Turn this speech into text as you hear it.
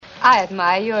I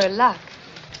admire your luck,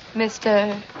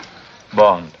 Mr.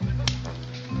 Bond.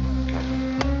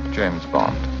 James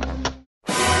Bond.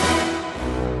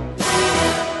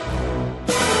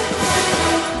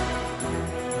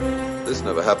 This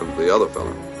never happened to the other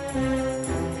fella.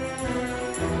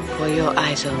 For your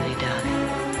eyes only, darling.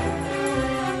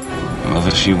 Whoever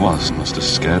she was must have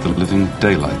scared the living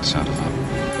daylights out of her.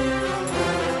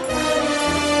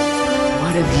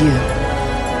 What have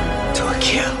you to a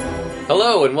kill?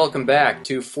 Hello and welcome back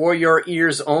to For Your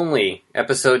Ears Only,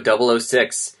 episode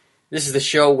 006. This is the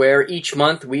show where each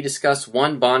month we discuss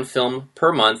one Bond film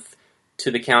per month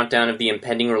to the countdown of the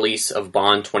impending release of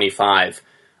Bond 25.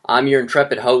 I'm your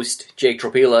intrepid host, Jake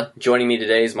Tropila. Joining me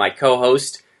today is my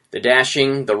co-host, the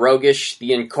dashing, the roguish,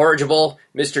 the incorrigible,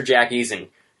 Mr. Jack Eason.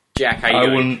 Jack, how you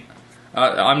doing?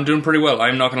 I'm doing pretty well.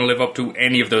 I'm not going to live up to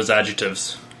any of those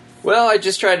adjectives. Well, I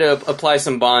just tried to apply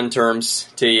some Bond terms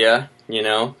to you,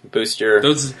 boost your...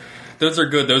 Those are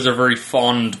good. Those are very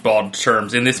fond Bond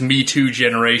terms. In this Me Too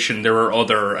generation, there are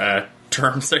other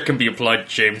terms that can be applied to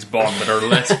James Bond that are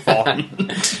less fond.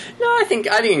 No, I think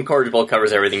incorrigible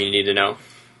covers everything you need to know.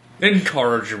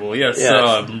 Incorrigible, yes.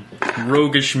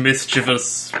 Roguish,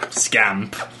 mischievous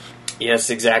scamp.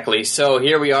 Yes, exactly. So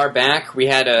here we are back. We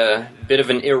had a bit of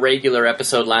an irregular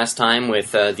episode last time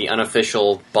with the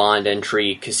unofficial Bond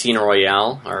entry Casino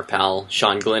Royale. Our pal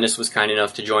Sean Glynis was kind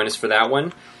enough to join us for that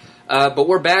one. But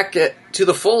we're back to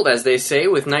the fold, as they say,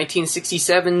 with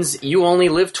 1967's You Only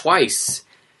Live Twice,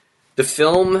 the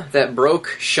film that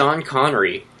broke Sean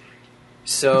Connery.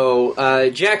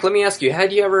 So, Jack, let me ask you,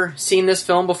 had you ever seen this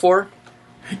film before?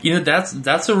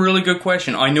 That's a really good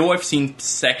question. I know I've seen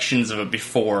sections of it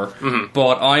before,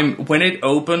 but when it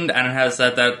opened and it has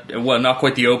that not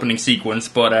quite the opening sequence,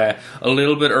 but a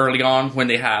little bit early on when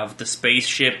they have the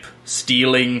spaceship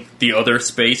stealing the other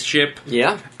spaceship.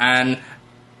 Yeah. And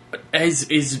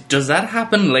does that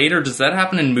happen later? Does that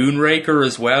happen in Moonraker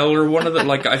as well, or one of the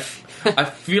I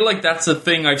feel like that's a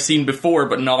thing I've seen before,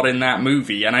 but not in that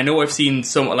movie. And I know I've seen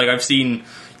I've seen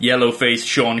yellow-faced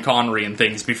Sean Connery and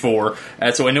things before,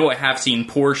 so I know I have seen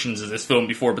portions of this film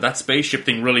before, but that spaceship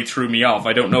thing really threw me off.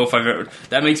 I don't know if I've ever...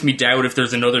 That makes me doubt if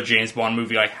there's another James Bond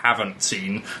movie I haven't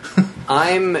seen.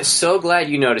 I'm so glad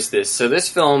you noticed this. So this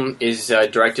film is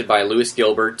directed by Louis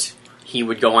Gilbert. He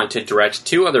would go on to direct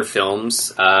two other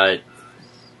films, The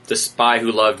Spy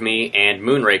Who Loved Me and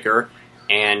Moonraker.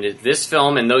 And this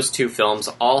film and those two films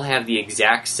all have the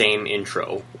exact same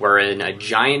intro, wherein a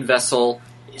giant vessel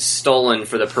is stolen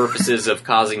for the purposes of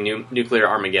causing nuclear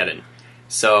Armageddon.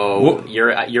 So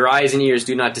your eyes and ears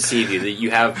do not deceive you.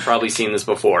 You have probably seen this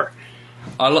before.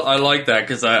 I like that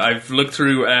because I've looked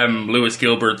through Louis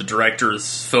Gilbert, the director's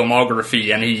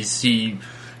filmography, and he's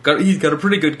got a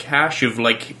pretty good cache of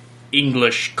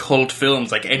English cult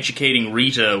films like Educating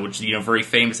Rita, which is a very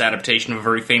famous adaptation of a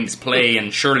very famous play,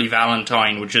 and Shirley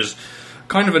Valentine, which is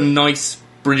kind of a nice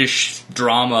British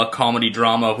comedy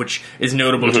drama, which is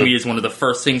notable to me as one of the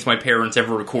first things my parents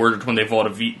ever recorded when they bought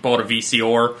a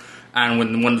VCR.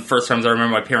 And one of the first times I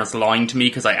remember my parents lying to me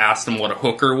because I asked them what a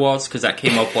hooker was, because that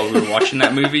came up while we were watching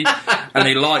that movie. And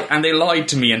they lied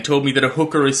to me and told me that a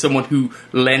hooker is someone who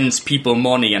lends people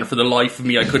money, and for the life of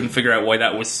me I couldn't figure out why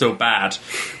that was so bad.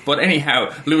 But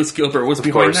anyhow, Louis Gilbert was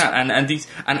behind that,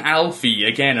 and Alfie,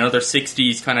 again, another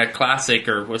 60s kind of classic,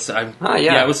 or was it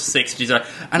was 60s.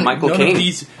 And Michael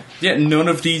Caine. None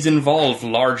of these involve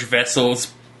large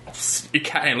vessels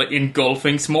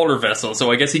engulfing smaller vessels, so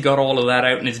I guess he got all of that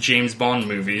out in his James Bond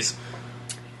movies.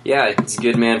 Yeah, he's a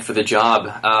good man for the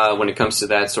job when it comes to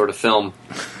that sort of film.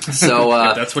 So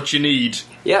that's what you need.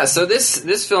 Yeah, so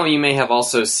this film you may have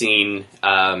also seen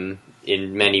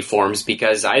in many forms,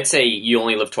 because I'd say You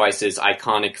Only Live Twice is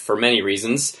iconic for many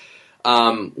reasons.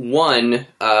 One,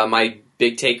 my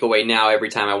big takeaway now every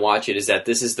time I watch it is that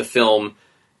this is the film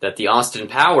that the Austin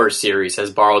Powers series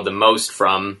has borrowed the most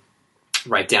from,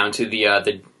 right down to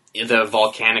the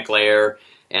volcanic layer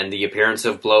and the appearance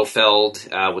of Blofeld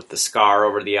with the scar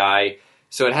over the eye.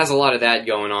 So it has a lot of that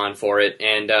going on for it.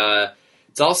 And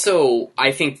it's also,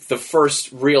 I think, the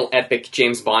first real epic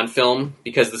James Bond film,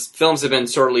 because the films have been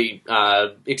sorely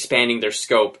expanding their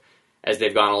scope as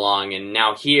they've gone along. And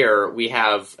now here we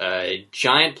have a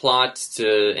giant plot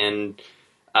and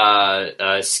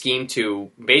a scheme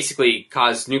to basically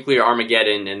cause nuclear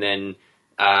Armageddon and then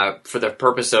for the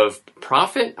purpose of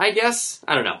profit, I guess.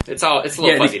 I don't know. It's a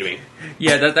little fuzzy to me.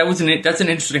 Yeah, that's an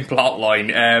interesting plot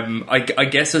line. I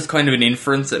guess it's kind of an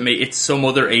inference that it's some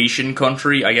other Asian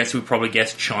country. I guess we probably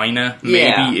guess China.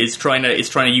 Maybe is trying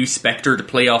to use Spectre to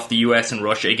play off the US and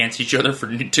Russia against each other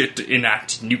to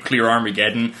enact nuclear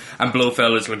Armageddon. And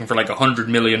Blofeld is looking for like $100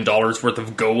 million worth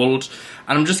of gold.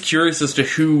 And I'm just curious as to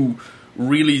who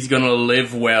really is going to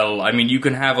live well. I mean, you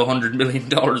can have $100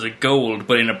 million of gold,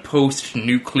 but in a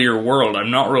post-nuclear world,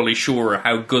 I'm not really sure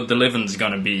how good the living's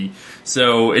going to be.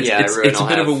 So it's a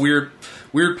bit of a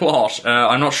weird plot.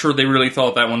 I'm not sure they really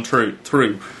thought that one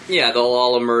through. Yeah, they'll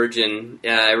all emerge and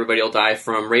everybody will die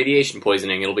from radiation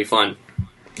poisoning. It'll be fun.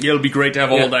 Yeah, it'll be great to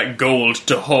have all that gold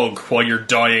to hug while you're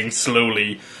dying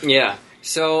slowly. Yeah.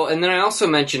 So, and then I also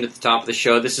mentioned at the top of the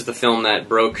show, this is the film that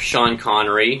broke Sean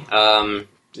Connery.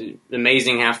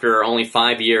 Amazing, after only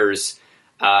 5 years,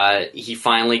 he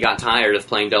finally got tired of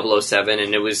playing 007,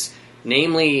 and it was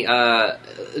namely,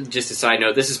 just a side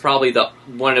note, this is probably the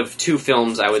one of two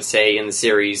films, I would say, in the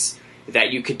series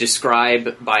that you could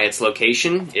describe by its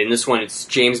location. In this one, it's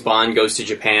James Bond Goes to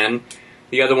Japan.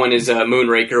 The other one is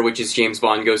Moonraker, which is James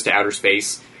Bond Goes to Outer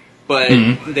Space. But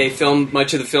they filmed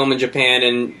much of the film in Japan,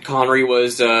 and Connery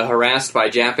was harassed by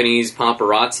Japanese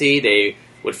paparazzi. They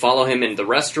would follow him into the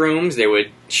restrooms. They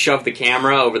would shove the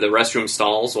camera over the restroom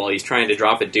stalls while he's trying to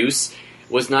drop a deuce.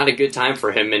 It was not a good time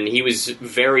for him, and he was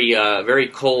very, very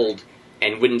cold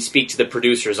and wouldn't speak to the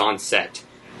producers on set.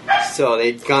 So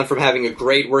they'd gone from having a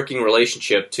great working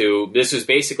relationship to this was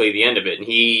basically the end of it, and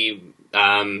he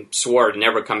swore to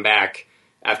never come back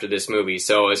after this movie.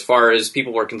 So as far as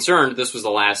people were concerned, this was the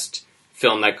last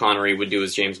film that Connery would do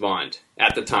as James Bond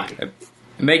at the time.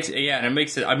 It makes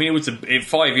it. I mean, it was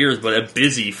 5 years, but a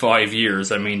busy 5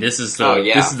 years. I mean, this is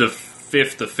the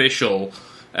fifth official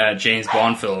James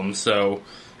Bond film. So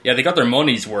yeah, they got their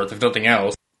money's worth, if nothing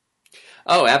else.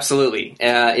 Oh, absolutely.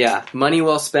 Yeah, money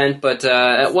well spent, but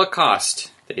at what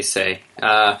cost? They say.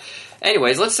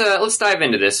 Anyways, let's dive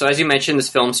into this. So, as you mentioned, this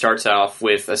film starts off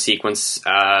with a sequence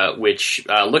which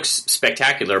looks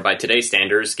spectacular by today's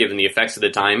standards, given the effects of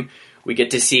the time. We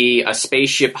get to see a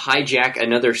spaceship hijack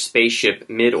another spaceship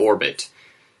mid-orbit.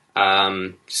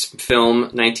 Film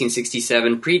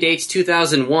 1967 predates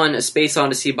 2001: A Space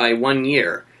Odyssey by 1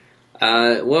 year.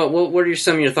 What are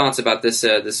some of your thoughts about this?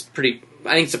 This pretty,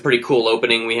 I think it's a pretty cool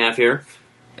opening we have here.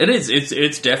 It is.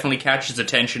 It's definitely catches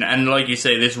attention, and like you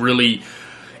say, this really.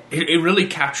 It really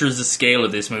captures the scale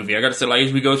of this movie. I gotta say, like,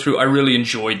 as we go through, I really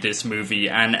enjoyed this movie,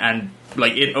 and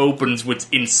like, it opens with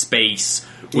in space,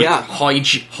 with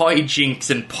hijinks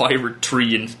and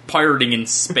pirating in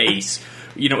space.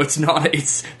 You know,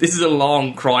 this is a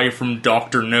long cry from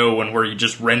Dr. No, and where he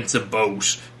just rents a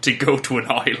boat to go to an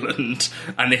island,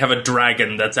 and they have a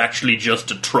dragon that's actually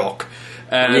just a truck.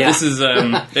 This is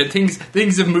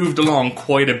things have moved along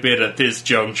quite a bit at this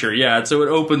juncture. Yeah, so it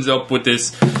opens up with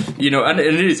this, you know, and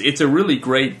it's a really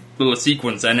great little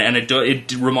sequence, and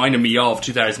it reminded me of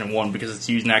 2001 because it's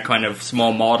using that kind of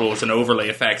small models and overlay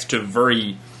effects to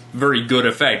very, very good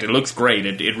effect. It looks great.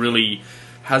 It really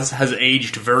has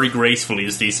aged very gracefully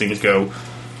as these things go.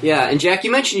 Yeah, and Jack,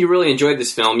 you mentioned you really enjoyed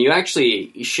this film. You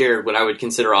actually shared what I would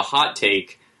consider a hot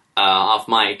take off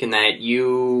mic, and that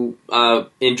you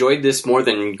enjoyed this more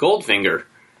than Goldfinger.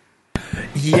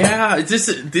 Yeah, this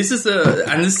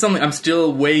is something I'm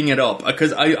still weighing it up,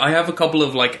 because I have a couple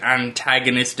of like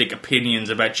antagonistic opinions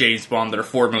about James Bond that are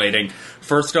formulating.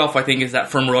 First off, I think is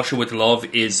that From Russia with Love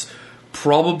is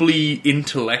probably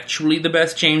intellectually the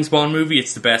best James Bond movie.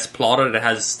 It's the best plotted. It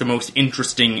has the most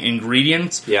interesting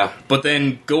ingredients. Yeah. But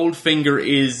then Goldfinger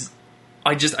is,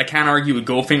 I can't argue with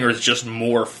Goldfinger is just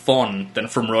more fun than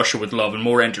From Russia with Love and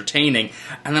more entertaining.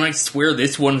 And then I swear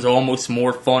this one's almost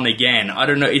more fun again. I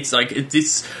don't know, it's like, it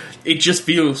just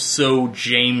feels so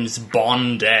James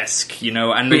Bond-esque, you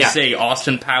know? And they say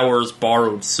Austin Powers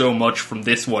borrowed so much from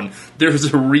this one.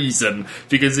 There's a reason,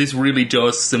 because this really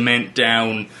does cement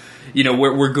down, you know,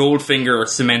 where Goldfinger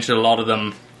cemented a lot of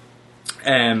them,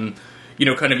 you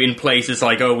know, kind of in places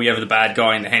like, oh, we have the bad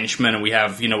guy and the henchman, and we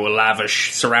have, you know,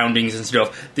 lavish surroundings and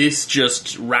stuff. This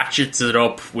just ratchets it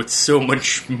up with so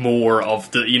much more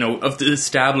of the, you know, of the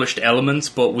established elements,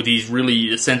 but with these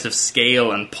really a sense of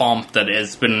scale and pomp that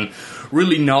has been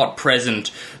really not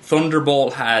present.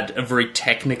 Thunderball had a very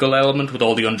technical element with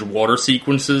all the underwater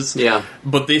sequences. Yeah.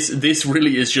 But this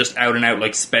really is just out and out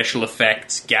like special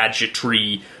effects,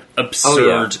 gadgetry,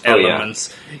 absurd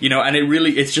elements, you know, and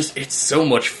it's so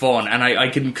much fun, and I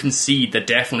can concede that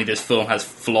definitely this film has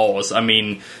flaws. I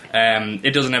mean,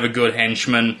 it doesn't have a good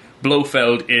henchman.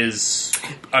 Blofeld is,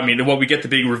 I mean, when we get the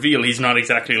big reveal, he's not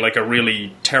exactly like a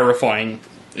really terrifying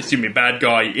bad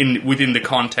guy within the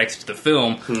context of the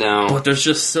film. No. But there's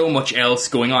just so much else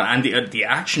going on, and the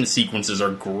action sequences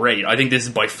are great. I think this is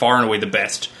by far and away the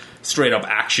best straight up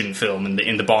action film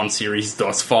in the Bond series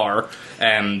thus far.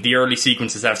 The early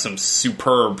sequences have some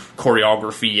superb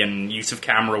choreography and use of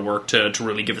camera work to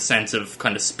really give a sense of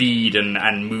kind of speed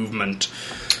and movement.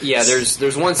 Yeah,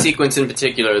 there's one sequence in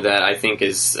particular that I think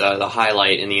is the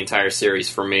highlight in the entire series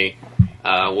for me.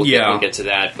 We'll get to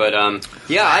that. But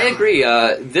I agree.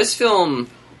 This film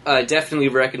definitely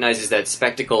recognizes that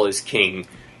spectacle is king.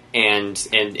 And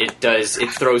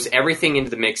it throws everything into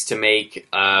the mix to make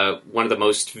one of the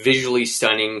most visually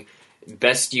stunning,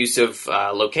 best use of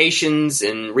locations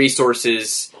and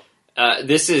resources.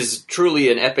 This is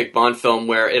truly an epic Bond film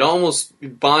where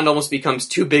Bond almost becomes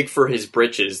too big for his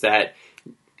britches. That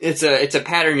it's a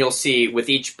pattern you'll see with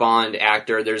each Bond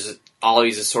actor. There's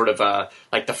always a sort of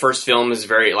like the first film is a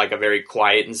very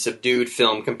quiet and subdued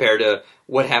film compared to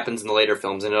what happens in the later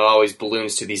films, and it always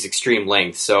balloons to these extreme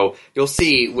lengths. So you'll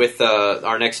see with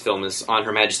our next film is On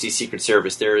Her Majesty's Secret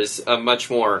Service, there is a much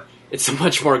more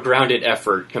grounded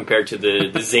effort compared to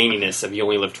the zaniness of You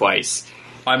Only Live Twice.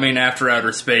 I mean, after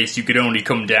outer space, you could only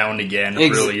come down again.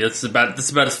 Really, it's about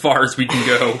as far as we can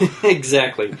go.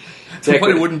 Exactly. But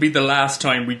it wouldn't be the last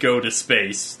time we go to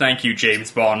space. Thank you,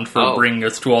 James Bond, for bringing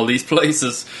us to all these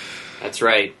places. That's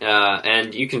right.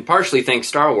 And you can partially thank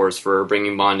Star Wars for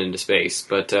bringing Bond into space,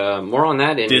 but more on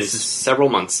that in several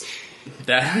months.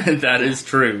 That is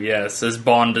true, yes, as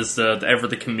Bond is ever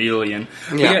the chameleon.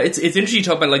 Yeah, it's interesting to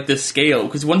talk about like the scale,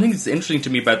 because one thing that's interesting to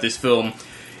me about this film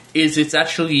is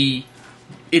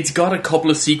it's got a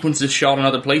couple of sequences shot in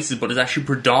other places, but it's actually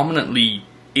predominantly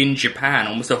in Japan.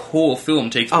 Almost the whole film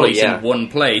takes place in one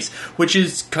place, which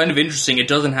is kind of interesting. It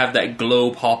doesn't have that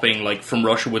globe hopping like from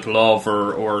Russia with Love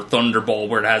or Thunderball,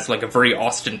 where it has like a very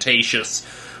ostentatious,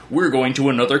 we're going to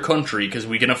another country because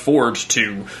we can afford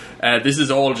to. This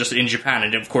is all just in Japan,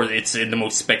 and of course it's in the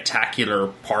most spectacular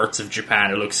parts of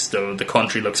Japan. The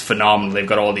country looks phenomenal. They've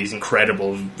got all these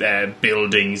incredible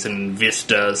buildings and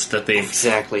vistas that they've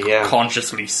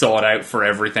consciously sought out for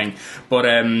everything. But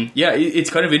it's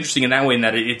kind of interesting in that way, in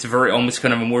that it's very almost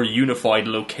kind of a more unified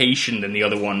location than the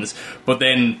other ones. But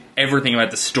then everything about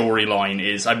the storyline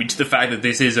is, I mean, to the fact that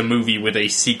this is a movie with a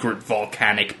secret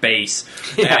volcanic base,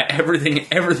 everything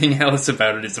else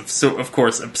about it is of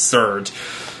course absurd.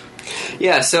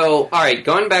 Yeah, so, alright,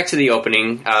 going back to the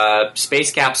opening,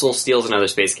 space capsule steals another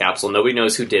space capsule. Nobody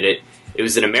knows who did it. It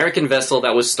was an American vessel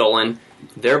that was stolen.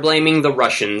 They're blaming the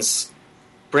Russians.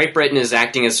 Great Britain is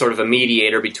acting as sort of a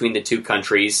mediator between the two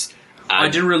countries. I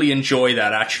did really enjoy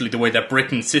that, actually, the way that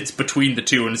Britain sits between the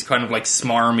two and is kind of like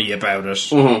smarmy about it.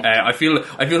 Mm-hmm. I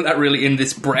feel that really in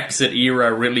this Brexit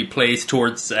era really plays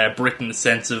towards Britain's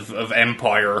sense of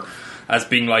empire, as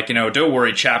being like, don't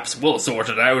worry chaps, we'll sort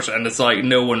it out. And it's like,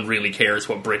 no one really cares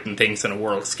what Britain thinks on a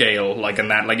world scale. Like in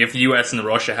that, like if the US and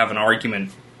Russia have an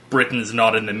argument, Britain's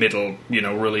not in the middle,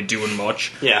 really doing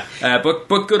much. Yeah. But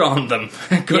good on them.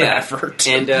 Good effort.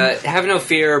 And have no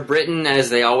fear, Britain, as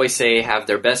they always say, have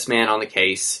their best man on the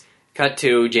case. Cut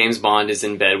to, James Bond is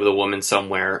in bed with a woman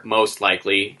somewhere, most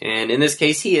likely. And in this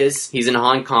case, he is. He's in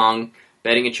Hong Kong,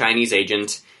 betting a Chinese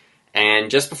agent.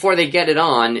 And just before they get it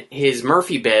on, his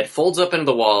Murphy bed folds up into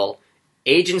the wall,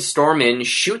 agents storm in,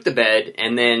 shoot the bed,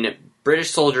 and then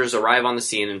British soldiers arrive on the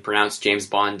scene and pronounce James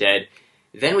Bond dead.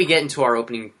 Then we get into our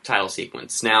opening title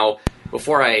sequence. Now,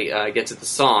 before I get to the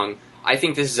song, I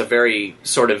think this is a very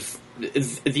sort of...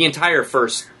 The entire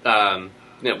first... what am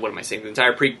I saying? The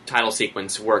entire pre-title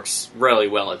sequence works really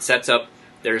well. It sets up...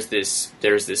 There's this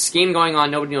scheme going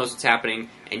on, nobody knows what's happening,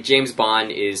 and James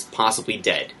Bond is possibly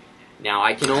dead. Now,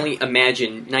 I can only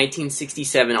imagine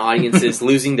 1967 audiences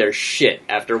losing their shit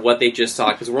after what they just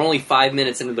saw, because we're only 5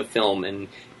 minutes into the film,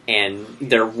 and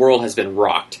their world has been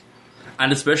rocked.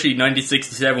 And especially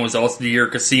 1967 was also the year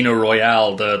Casino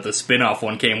Royale, the spin-off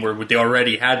one, came, where they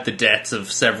already had the deaths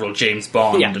of several James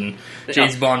Bond, and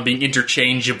James Bond being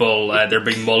interchangeable, there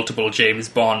being multiple James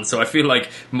Bonds. So I feel like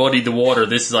muddy the water.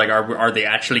 This is like, are they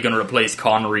actually going to replace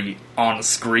Connery on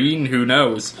screen? Who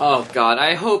knows? Oh God,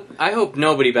 I hope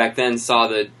nobody back then saw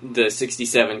the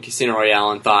 67 Casino Royale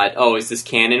and thought, oh, is this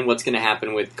canon? What's going to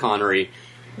happen with Connery?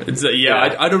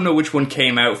 I don't know which one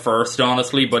came out first,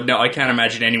 honestly, but no, I can't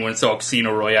imagine anyone saw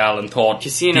Casino Royale and thought...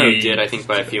 Casino did, I think,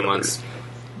 by a few months.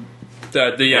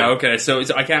 Okay, so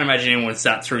I can't imagine anyone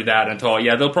sat through that and thought,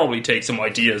 they'll probably take some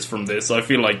ideas from this. I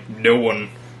feel like no one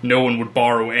would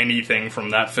borrow anything from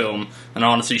that film, and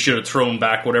honestly should have thrown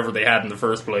back whatever they had in the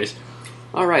first place.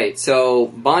 Alright, so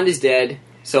Bond is dead,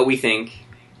 so we think.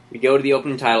 We go to the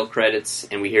opening title credits,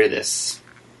 and we hear this.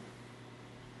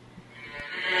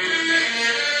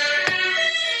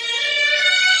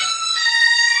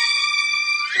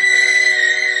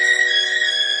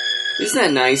 Isn't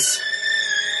that nice?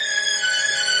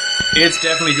 It's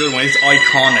definitely a good one. It's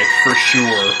iconic for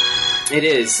sure. It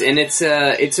is, and it's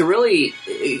a really,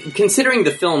 considering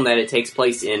the film that it takes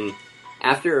place in,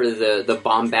 after the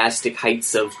bombastic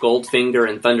heights of Goldfinger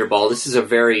and Thunderball, this is a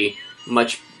very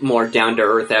much more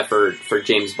down-to-earth effort for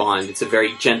James Bond. It's a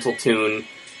very gentle tune.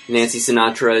 Nancy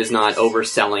Sinatra is not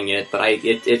overselling it, but I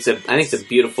think it's a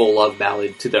beautiful love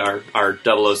ballad to our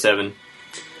 007.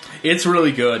 It's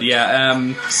really good, yeah.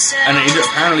 And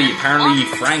apparently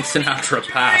Frank Sinatra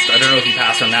passed. I don't know if he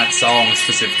passed on that song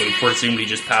specifically. Presumably,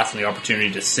 just passed on the opportunity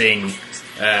to sing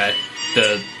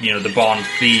the Bond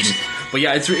theme. But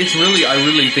yeah, it's really, I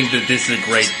really think that this is a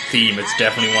great theme. It's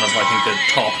definitely one of, I think, the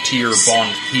top tier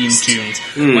Bond theme tunes.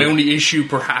 My only issue,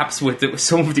 perhaps, with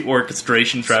some of the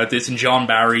orchestration throughout this, and John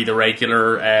Barry, the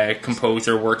regular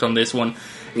composer, worked on this one,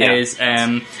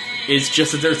 is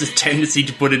just that there's this tendency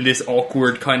to put in this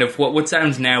awkward kind of what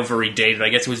sounds now very dated. I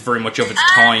guess it was very much of its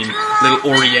time,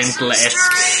 little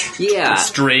Oriental-esque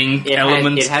string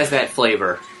elements. It has that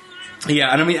flavor.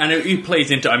 Yeah, and I mean, and it plays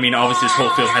into, I mean, obviously this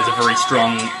whole film has a very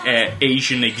strong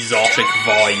Asian exotic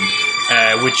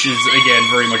vibe, which is, again,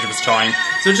 very much of its time.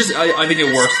 So I think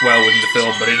it works well within the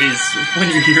film, but it is, when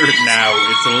you hear it now,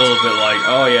 it's a little bit like,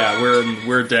 oh yeah,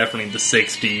 we're definitely in the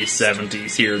 60s,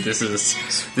 70s here. This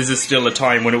is still a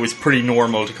time when it was pretty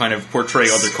normal to kind of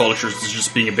portray other cultures as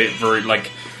just being a bit very,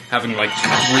 like, having like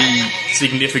three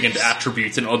significant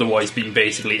attributes and otherwise being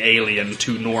basically alien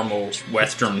to normal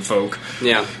Western folk.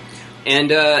 Yeah. And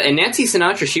Nancy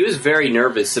Sinatra, she was very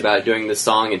nervous about doing this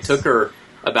song. It took her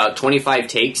about 25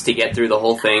 takes to get through the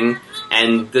whole thing.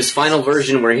 And this final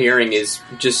version we're hearing is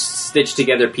just stitched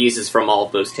together pieces from all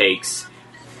of those takes.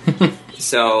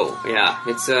 So, yeah,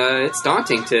 it's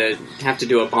daunting to have to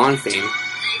do a Bond theme.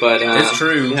 But it's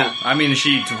true. Yeah. I mean, you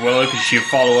have to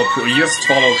follow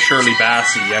up Shirley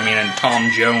Bassey, I mean, and Tom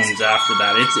Jones after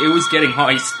that. It was getting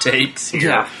high stakes here.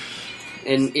 Yeah.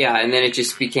 And then it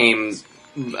just became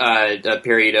a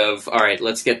period of, all right,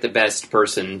 let's get the best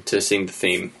person to sing the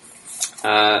theme.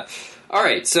 All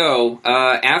right, so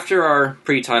after our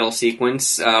pre-title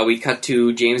sequence, we cut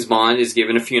to James Bond is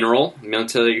given a funeral,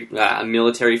 a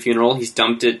military funeral. He's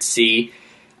dumped at sea,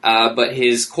 but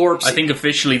his corpse... I think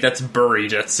officially that's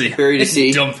buried at sea. Buried at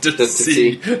sea. Dumped at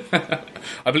sea.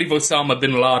 I believe Osama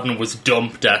bin Laden was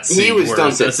dumped at sea. He was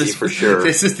dumped at sea, for sure.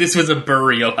 This was a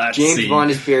burial at sea. James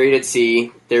Bond is buried at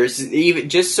sea. There's even,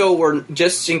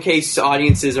 just in case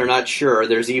audiences are not sure,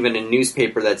 there's even a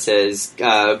newspaper that says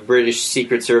British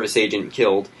Secret Service agent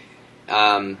killed.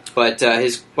 But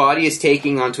his body is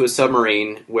taken onto a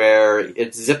submarine where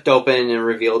it's zipped open and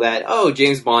revealed that,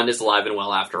 James Bond is alive and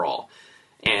well after all.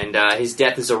 And his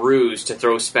death is a ruse to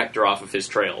throw Spectre off of his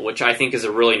trail, which I think is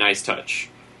a really nice touch.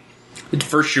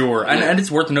 For sure. And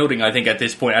it's worth noting, I think, at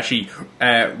this point, actually,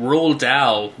 Roald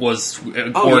Dahl was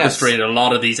orchestrated a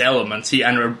lot of these elements.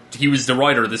 He was the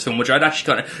writer of this film, which I'd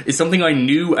actually is something I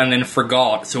knew and then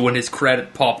forgot. So when his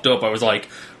credit popped up, I was like,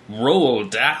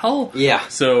 Roald Dahl? Yeah.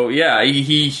 So, yeah,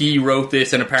 he wrote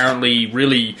this and apparently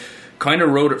really kind of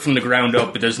wrote it from the ground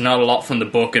up, but there's not a lot from the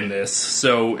book in this.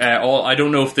 So I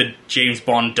don't know if the James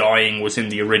Bond dying was in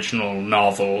the original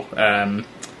novel.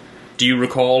 Do you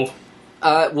recall?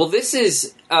 Well, this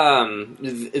is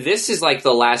like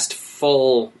the last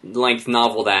full-length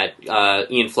novel that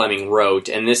Ian Fleming wrote,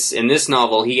 and in this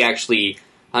novel he actually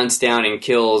hunts down and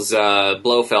kills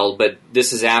Blofeld, but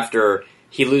this is after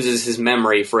he loses his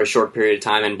memory for a short period of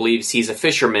time and believes he's a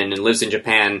fisherman and lives in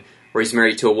Japan, where he's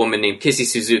married to a woman named Kissy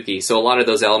Suzuki. So a lot of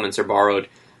those elements are borrowed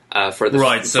for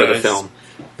the film.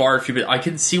 Borrowed few bit. I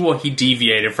can see what he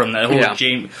deviated from that whole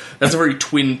James. That's a very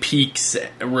Twin Peaks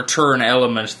return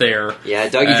element there. Yeah,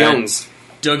 Dougie Jones.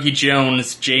 Dougie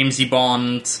Jones, Jamesy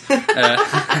Bond,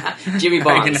 Jimmy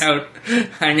Bond,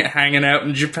 hanging out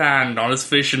in Japan on his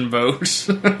fishing boat.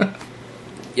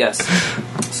 Yes.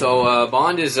 So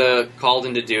Bond is called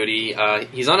into duty.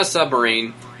 He's on a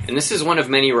submarine, and this is one of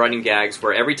many running gags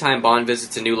where every time Bond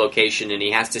visits a new location and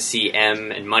he has to see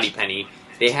M and Moneypenny,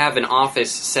 they have an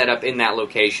office set up in that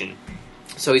location.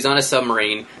 So he's on a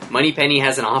submarine. Moneypenny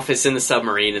has an office in the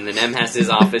submarine, and then M has his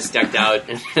office decked out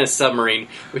in a submarine,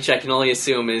 which I can only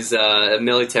assume is a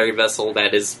military vessel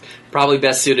that is probably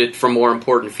best suited for more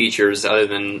important features other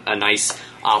than a nice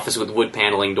office with wood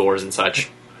paneling doors and such.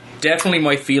 Definitely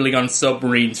my feeling on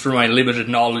submarines, from my limited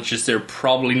knowledge, is they're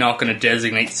probably not going to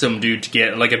designate some dude to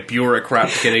get, like a bureaucrat,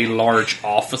 to get a large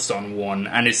office on one,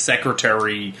 and his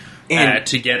secretary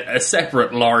to get a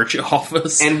separate large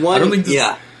office. And one,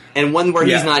 and one where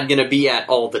he's not going to be at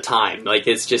all the time. Like,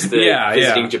 it's just the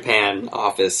visiting Japan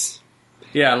office.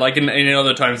 Yeah, like in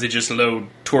other times they just load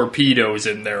torpedoes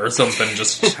in there or something,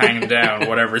 just hanging down,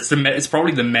 whatever. It's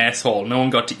probably the mess hall. No one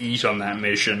got to eat on that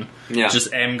mission. Yeah.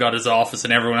 Just M got his office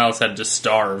and everyone else had to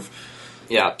starve.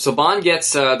 Yeah, so Bond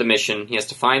gets the mission. He has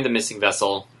to find the missing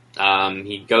vessel.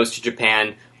 He goes to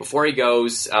Japan. Before he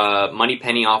goes,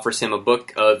 Moneypenny offers him a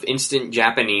book of instant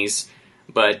Japanese,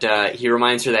 but he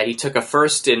reminds her that he took a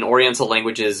first in Oriental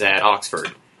languages at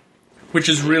Oxford. Which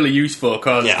is really useful,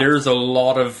 because Yeah. there's a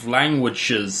lot of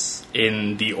languages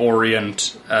in the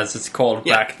Orient, as it's called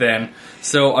back then.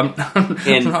 So I'm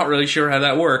not really sure how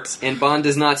that works. And Bond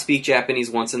does not speak Japanese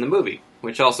once in the movie,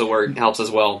 which also helps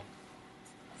as well.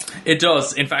 It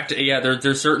does. In fact, yeah,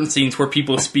 there's certain scenes where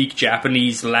people speak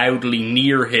Japanese loudly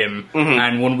near him,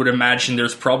 and one would imagine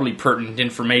there's probably pertinent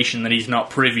information that he's not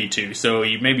privy to, so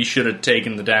he maybe should have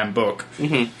taken the damn book.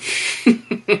 There's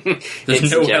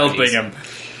no helping him.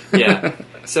 Yeah.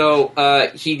 So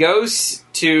he goes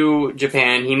to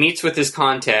Japan. He meets with his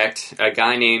contact, a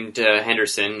guy named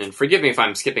Henderson. And forgive me if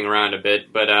I'm skipping around a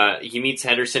bit, but he meets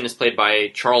Henderson, is played by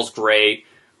Charles Gray,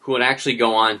 who would actually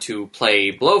go on to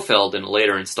play Blofeld in a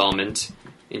later installment,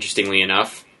 interestingly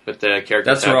enough. But the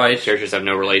characters have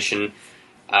no relation.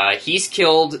 He's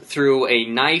killed through a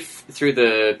knife through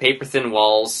the paper-thin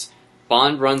walls.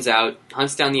 Bond runs out,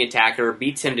 hunts down the attacker,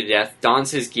 beats him to death,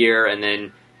 dons his gear, and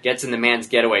then gets in the man's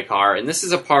getaway car. And this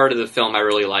is a part of the film I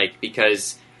really like,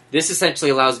 because this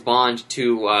essentially allows Bond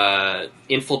to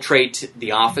infiltrate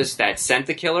the office that sent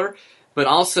the killer, but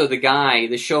also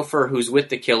the chauffeur who's with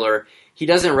the killer, he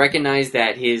doesn't recognize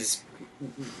that his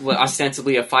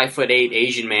ostensibly a 5'8"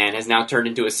 Asian man has now turned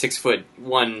into a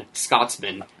 6'1"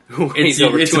 Scotsman who weighs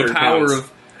over 200 pounds.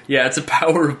 It's a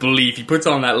power of belief. He puts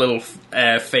on that little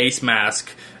face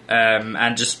mask,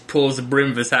 and just pulls the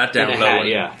brim of his hat down low.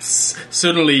 And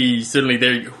suddenly,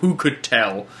 there, who could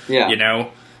tell? Yeah. You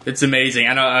know, it's amazing.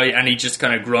 And he just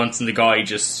kind of grunts, and the guy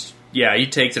he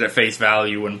takes it at face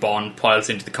value, and Bond piles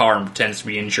into the car and pretends to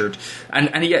be injured.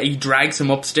 And he drags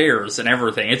him upstairs and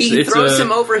everything. He throws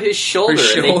him over his shoulder,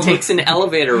 and he takes an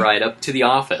elevator ride up to the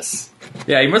office.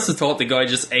 Yeah, he must have thought the guy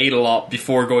just ate a lot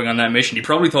before going on that mission. He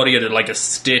probably thought he had like a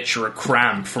stitch or a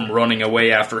cramp from running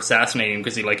away after assassinating him,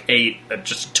 because he ate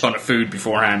just a ton of food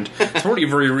beforehand. It's probably a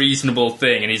very reasonable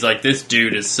thing, and he's like, this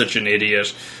dude is such an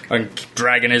idiot. I'm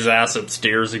dragging his ass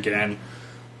upstairs again.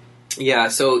 Yeah,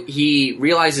 so he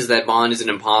realizes that Bond is an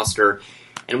imposter,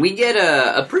 and we get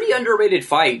a pretty underrated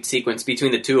fight sequence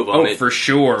between the two of them. Oh, for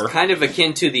sure. It's kind of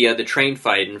akin to the train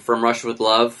fight in From Russia with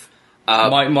Love.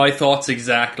 My thoughts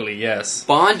exactly, yes.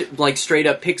 Bond, straight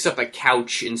up picks up a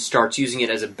couch and starts using it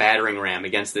as a battering ram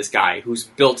against this guy who's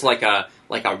built like a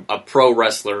pro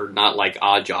wrestler, not like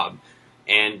Oddjob.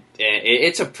 And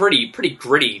it's a pretty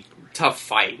gritty, tough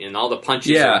fight, and all the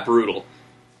punches are brutal.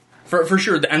 For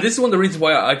sure, and this is one of the reasons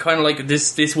why I kind of like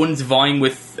this one's vying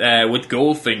with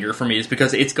Goldfinger for me, is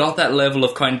because it's got that level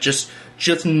of kind of just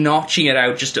notching it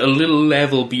out just a little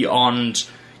level beyond,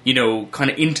 you know, kind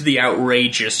of into the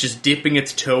outrageous, just dipping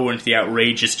its toe into the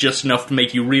outrageous just enough to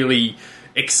make you really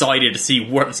excited to see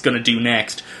what it's going to do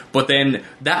next. But then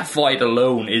that fight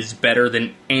alone is better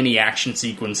than any action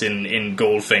sequence in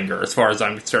Goldfinger, as far as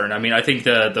I'm concerned. I mean, I think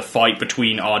the fight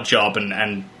between Oddjob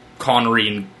and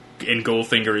Connery in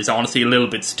Goldfinger is honestly a little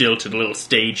bit stilted, a little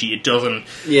stagey. It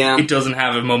doesn't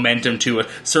have a momentum to it.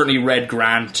 Certainly Red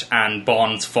Grant and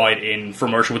Bond's fight in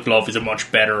From Russia with Love is a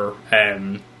much better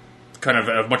kind of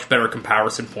a much better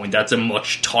comparison point. That's a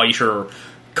much tighter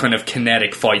kind of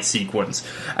kinetic fight sequence,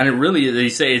 and it really, they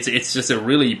say, it's just a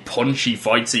really punchy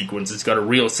fight sequence. It's got a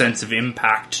real sense of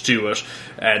impact to it.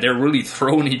 They're really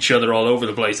throwing each other all over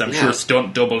the place. I'm sure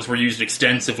stunt doubles were used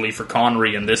extensively for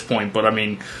Connery in this point, but I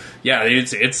mean, yeah,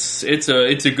 it's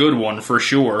a good one for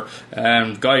sure.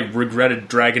 Guy regretted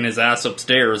dragging his ass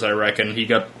upstairs. I reckon he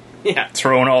got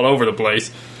thrown all over the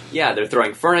place. Yeah, they're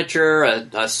throwing furniture.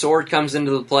 A sword comes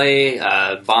into the play.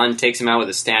 Bond takes him out with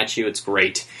a statue. It's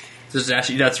great.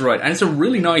 That's right, and it's a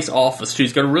really nice office too.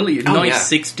 It's got a really nice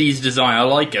 60s design. I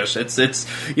like it. It's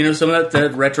you know, some of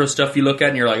that retro stuff you look at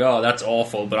and you're like, oh, that's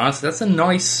awful. But honestly, that's a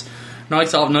nice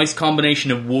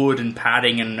combination of wood and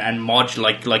padding and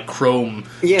modular like chrome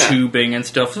tubing and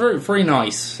stuff. It's very, very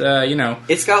nice. You know,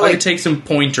 it's got I could take some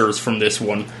pointers from this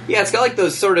one. Yeah, it's got like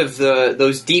those sort of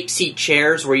those deep seat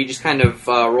chairs where you just kind of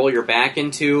roll your back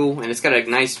into, and it's got a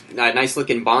nice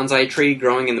looking bonsai tree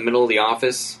growing in the middle of the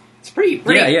office. It's pretty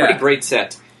great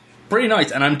set. Pretty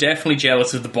nice, and I'm definitely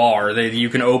jealous of the bar. You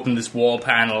can open this wall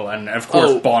panel, and of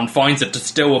course Bond finds it to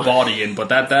stow a body in, but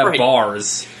that bar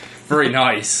is very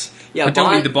nice. Yeah, I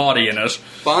don't need the body in it.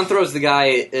 Bond throws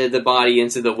the body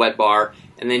into the wet bar,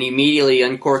 and then immediately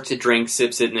uncorks a drink,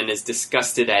 sips it, and then is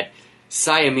disgusted at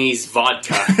Siamese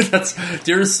vodka.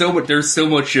 There's so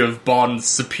much of Bond's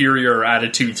superior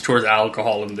attitudes towards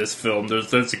alcohol in this film.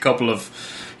 There's a couple of.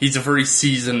 He's a very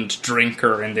seasoned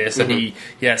drinker in this, and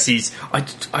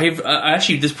I've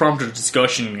actually, this prompted a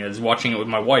discussion as watching it with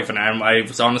my wife, and I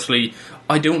was honestly,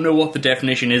 I don't know what the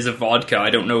definition is of vodka.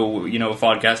 I don't know, if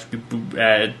vodka has to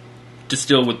be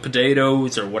distilled with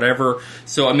potatoes or whatever.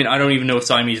 So, I mean, I don't even know if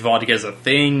Siamese vodka is a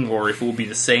thing, or if it will be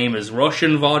the same as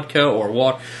Russian vodka, or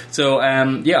what. So,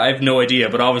 I have no idea,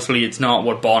 but obviously it's not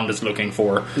what Bond is looking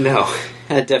for. No,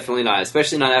 definitely not,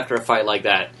 especially not after a fight like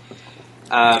that.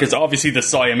 Because obviously the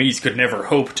Siamese could never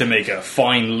hope to make a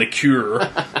fine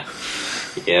liqueur.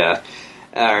 Yeah.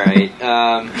 Alright.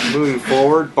 Moving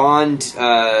forward, Bond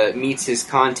meets his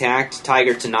contact,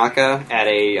 Tiger Tanaka, at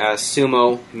a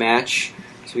sumo match.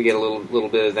 So we get a little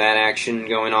bit of that action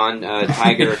going on.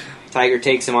 Tiger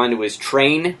takes him onto his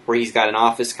train, where he's got an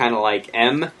office kind of like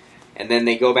M. And then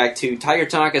they go back to Tiger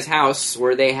Tanaka's house,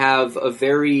 where they have a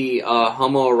very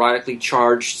homoerotically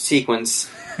charged sequence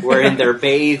wherein they're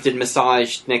bathed and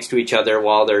massaged next to each other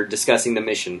while they're discussing the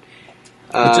mission.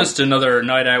 Just another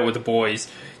night out with the boys.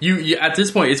 You at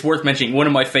this point, it's worth mentioning, one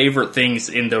of my favorite things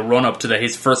in the run-up to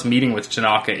his first meeting with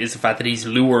Tanaka is the fact that he's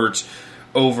lured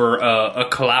over a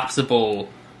collapsible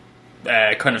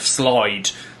kind of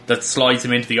slide that slides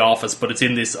him into the office, but it's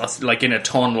in this, like in a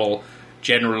tunnel,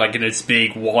 like in this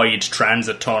big, wide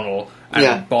transit tunnel,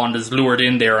 and Bond is lured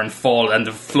in there and and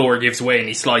the floor gives way and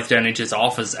he slides down into his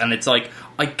office, and it's like,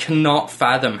 I cannot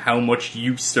fathom how much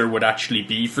use there would actually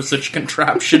be for such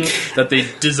contraption that they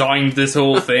designed this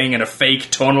whole thing in a fake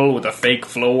tunnel with a fake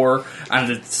floor, and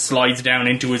it slides down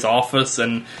into his office.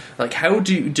 And like,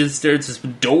 there's this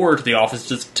door to the office?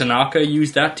 Does Tanaka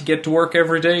use that to get to work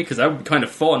every day? Because that would be kind of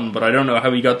fun, but I don't know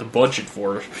how he got the budget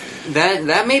for it.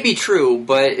 That may be true,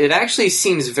 but it actually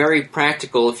seems very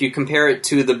practical if you compare it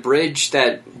to the bridge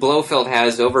that Blofeld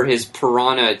has over his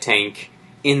piranha tank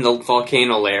in the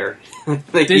volcano lair.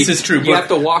 Like this is true. You have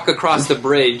to walk across the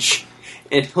bridge,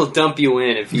 and he'll dump you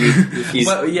in if he's.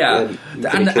 Well, yeah,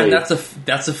 and that's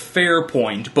a fair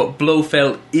point. But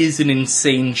Blofeld is an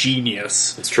insane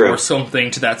genius. It's true, or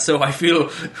something to that. So I feel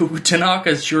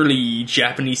Tanaka is surely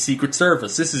Japanese Secret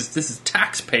Service. This is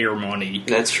taxpayer money.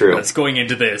 That's true. That's going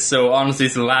into this. So honestly,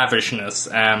 it's lavishness.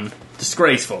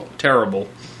 Disgraceful, terrible.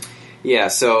 Yeah.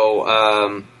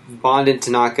 So. Bond and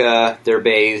Tanaka, they're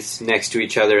bathed next to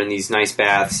each other in these nice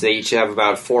baths. They each have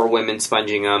about 4 women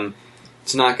sponging them.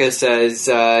 Tanaka says,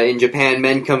 in Japan,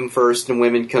 men come first and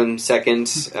women come second,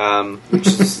 which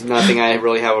is nothing I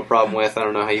really have a problem with. I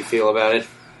don't know how you feel about it.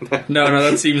 No,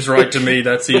 that seems right to me.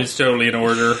 That seems totally in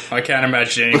order. I can't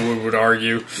imagine anyone would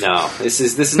argue. No, this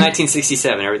is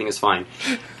 1967. Everything is fine.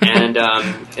 And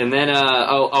then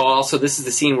also this is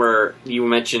the scene where you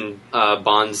mentioned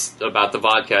Bond's about the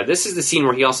vodka. This is the scene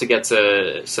where he also gets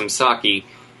some sake,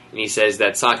 and he says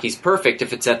that sake's perfect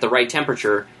if it's at the right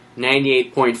temperature,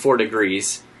 98.4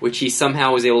 degrees, which he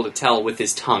somehow was able to tell with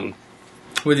his tongue.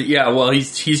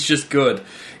 He's just good.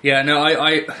 Yeah, no,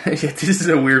 I this is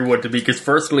a weird one to me, because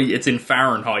firstly, it's in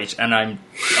Fahrenheit, and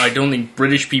I don't think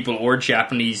British people or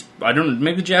Japanese,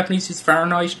 maybe Japanese is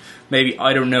Fahrenheit, maybe,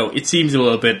 I don't know, it seems a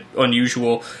little bit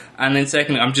unusual. And then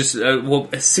secondly, I'm just,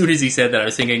 as soon as he said that, I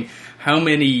was thinking, how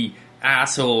many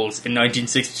assholes in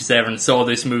 1967 saw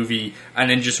this movie and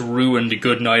then just ruined a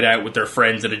good night out with their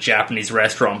friends at a Japanese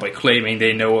restaurant by claiming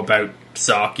they know about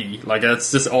sake. Like,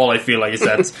 that's just all I feel like is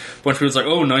that a bunch of people's like,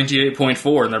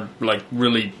 98.4, and they're like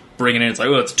really bringing it in. It's like,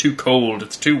 it's too cold,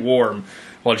 it's too warm.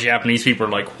 While Japanese people are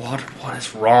like, what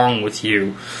is wrong with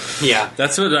you? Yeah.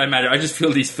 That's what I imagine. I just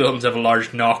feel these films have a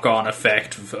large knock-on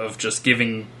effect of just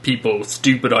giving people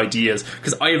stupid ideas,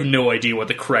 because I have no idea what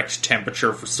the correct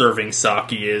temperature for serving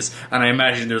sake is, and I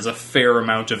imagine there's a fair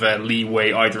amount of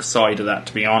leeway either side of that,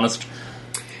 to be honest.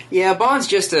 Yeah, Bond's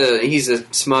he's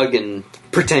a smug and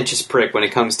pretentious prick when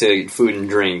it comes to food and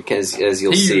drink, as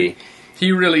you'll see.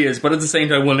 He really is, but at the same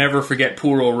time, we'll never forget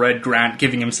poor old Red Grant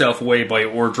giving himself away by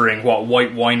ordering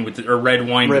red wine with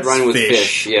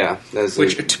fish. Yeah,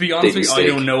 which, to be honest with you, I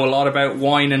don't know a lot about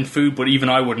wine and food, but even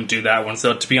I wouldn't do that one.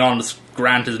 So, to be honest,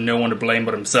 Grant has no one to blame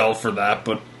but himself for that.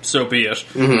 But so be it.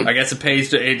 Mm-hmm. I guess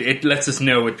it lets us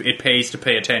know it pays to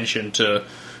pay attention to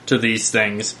these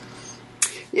things.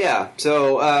 Yeah,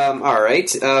 so,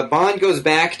 alright. Bond goes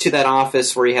back to that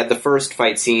office where he had the first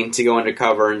fight scene to go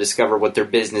undercover and discover what their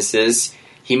business is.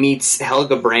 He meets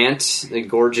Helga Brandt, the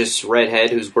gorgeous redhead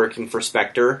who's working for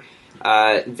Spectre.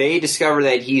 They discover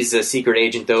that he's a secret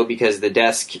agent, though, because the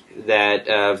desk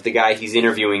that the guy he's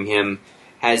interviewing him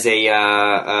has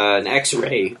an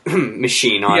X-ray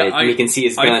machine on it, and you can see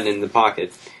his gun in the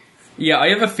pocket. Yeah, I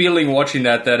have a feeling watching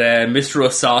that Mr.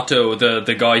 Osato,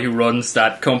 the guy who runs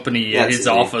that company in his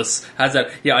office, has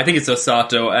that. Yeah, I think it's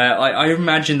Osato. I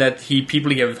imagine that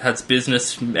people he has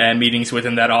business meetings with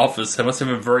in that office must have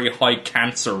a very high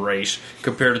cancer rate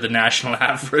compared to the national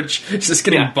average. It's just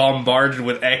getting bombarded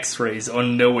with X-rays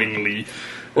unknowingly.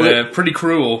 Pretty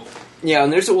cruel. Yeah,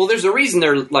 and there's a reason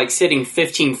they're like sitting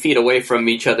 15 feet away from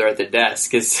each other at the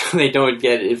desk, because they don't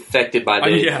get affected by the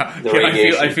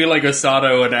radiation. I feel like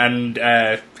Osato and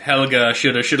Helga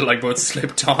should have like both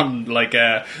slipped on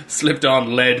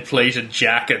lead plated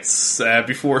jackets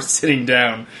before sitting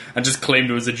down and just claimed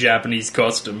it was a Japanese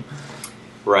custom.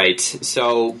 Right.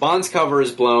 So Bond's cover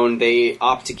is blown. They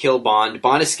opt to kill Bond.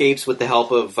 Bond escapes with the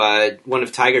help of one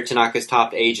of Tiger Tanaka's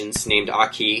top agents named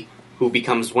Aki, who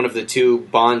becomes one of the two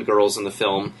Bond girls in the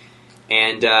film.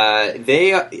 And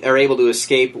they are able to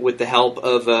escape with the help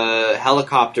of a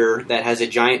helicopter that has a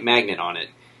giant magnet on it,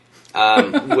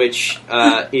 which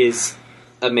is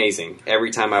amazing every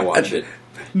time I watch it.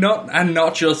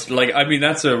 Not just, like, I mean,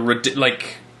 that's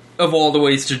of all the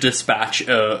ways to dispatch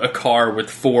a car with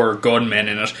 4 gunmen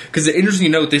in it. Because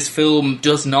interesting to note, this film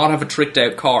does not have a tricked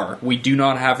out car. We do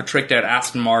not have a tricked out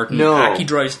Aston Martin. No. Aki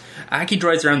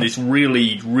drives around this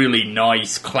really, really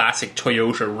nice classic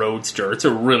Toyota Roadster. It's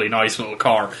a really nice little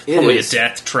car. Probably a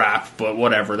death trap, but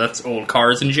whatever. That's old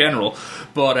cars in general.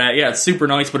 But yeah, it's super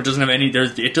nice, but it doesn't have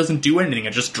it doesn't do anything.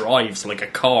 It just drives like a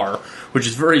car, which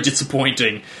is very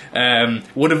disappointing.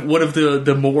 One of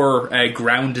the more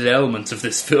grounded elements of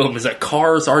this film is that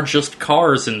cars are just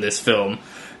cars in this film.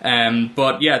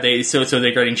 But yeah,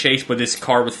 they're getting chased by this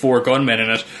car with 4 gunmen in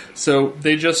it. So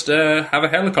they just have a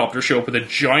helicopter show up with a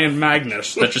giant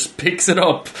magnet that just picks it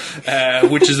up,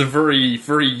 which is a very,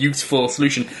 very useful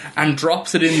solution, and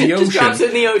drops it in the ocean. Just drops it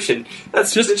in the ocean.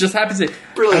 That's just happens.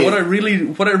 Brilliant.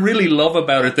 And what I really love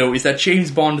about it, though, is that James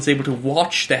Bond is able to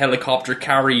watch the helicopter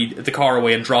carry the car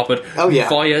away and drop it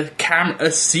via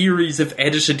a series of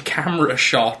edited camera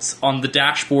shots on the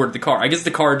dashboard of the car. I guess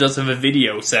the car does have a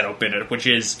video set up in it, which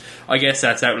is, I guess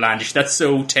that's outlandish. That's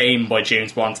so tame by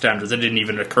James Bond standards. It didn't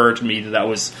even occur to me that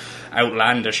was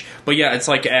outlandish. But yeah, it's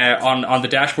like on the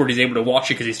dashboard he's able to watch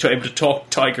it because he's able to talk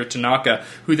Tiger Tanaka,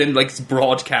 who then likes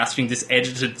broadcasting this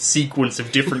edited sequence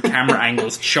of different camera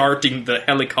angles, charting the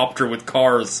helicopter with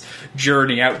cars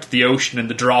journey out to the ocean and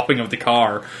the dropping of the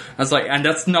car. I was like, and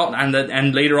that's not,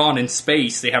 and later on in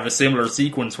space they have a similar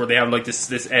sequence where they have like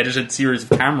this edited series of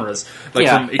cameras, like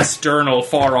from external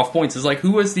far off points. It's like,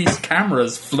 who has these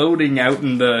cameras floating out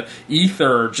in the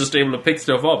ether, just able to pick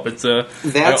stuff up? It's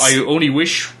I only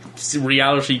wish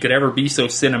reality could ever be so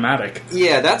cinematic.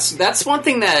 Yeah, that's one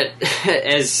thing that,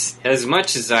 as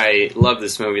much as I love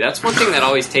this movie, that's one thing that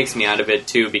always takes me out of it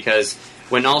too, because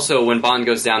when Bond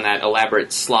goes down that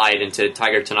elaborate slide into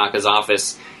Tiger Tanaka's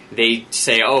office, they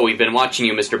say, "Oh, we've been watching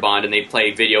you, Mr. Bond," and they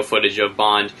play video footage of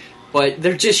Bond, but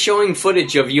they're just showing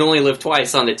footage of You Only Live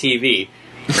Twice on the TV.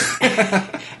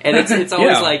 And it's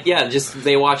always like, just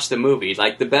they watch the movie.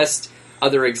 Like, the best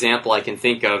other example I can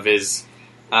think of is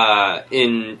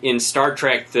in Star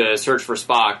Trek: The Search for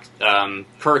Spock,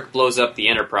 Kirk blows up the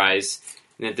Enterprise,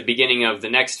 and at the beginning of the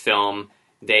next film,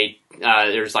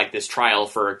 there's like this trial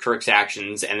for Kirk's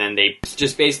actions, and then they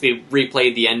just basically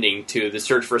replayed the ending to The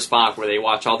Search for Spock, where they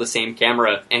watch all the same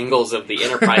camera angles of the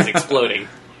Enterprise exploding.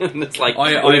 And it's like,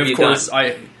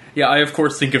 I of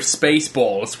course think of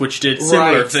Spaceballs, which did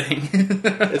similar thing.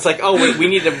 It's like, oh wait, we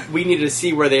need to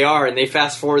see where they are, and they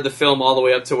fast forward the film all the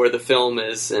way up to where the film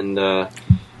is, and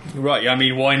right. I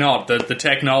mean, why not? The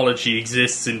technology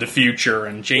exists in the future,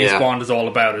 and James Bond is all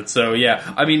about it. So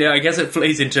yeah, I mean, I guess it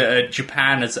plays into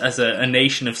Japan as a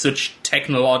nation of such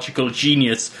technological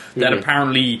genius that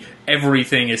apparently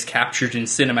everything is captured in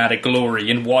cinematic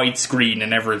glory, in widescreen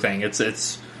and everything.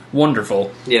 It's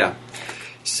wonderful. Yeah.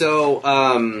 So,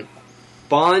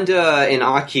 Bond and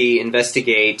Aki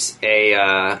investigate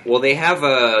Tiger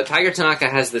Tanaka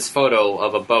has this photo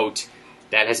of a boat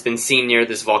that has been seen near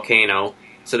this volcano.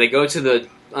 So they go to the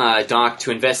dock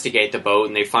to investigate the boat,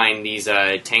 and they find these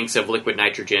tanks of liquid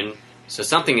nitrogen. So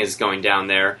something is going down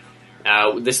there.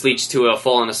 This leads to a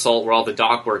full-on assault where all the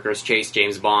dock workers chase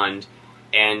James Bond.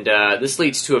 And this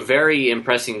leads to a very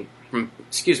impressive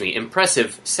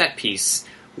set piece,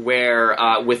 where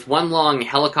with one long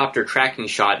helicopter tracking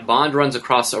shot, Bond runs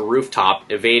across a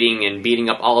rooftop, evading and beating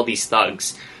up all of these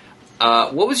thugs.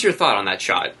 What was your thought on that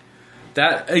shot?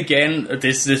 That, again,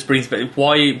 this brings back,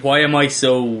 why am I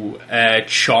so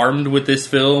charmed with this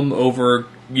film over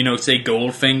say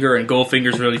Goldfinger, and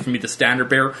Goldfinger's really for me the standard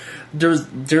bearer.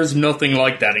 There's nothing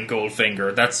like that in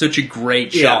Goldfinger. That's such a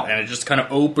great shot, and it just kind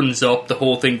of opens up the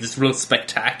whole thing. This real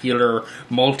spectacular,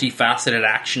 multifaceted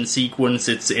action sequence.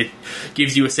 It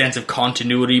gives you a sense of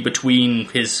continuity between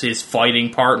his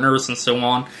fighting partners and so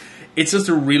on. It's just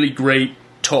a really great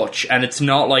touch, and it's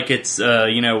not like it's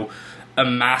a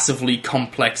massively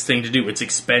complex thing to do. It's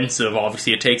expensive,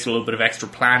 obviously it takes a little bit of extra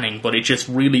planning, but it just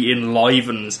really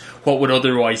enlivens what would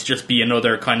otherwise just be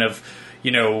another kind of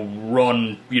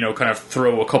run, kind of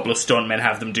throw a couple of stuntmen,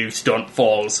 have them do stunt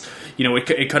falls.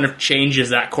 It kind of changes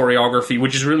that choreography,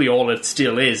 which is really all it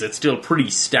still is. It's still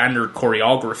pretty standard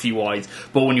choreography-wise,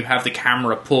 but when you have the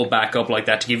camera pull back up like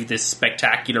that to give you this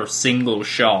spectacular single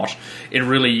shot, it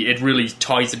really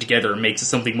ties it together and makes it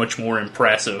something much more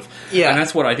impressive. Yeah. And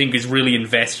that's what I think is really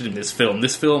invested in this film.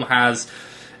 This film has...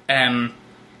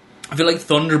 I feel like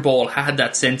Thunderball had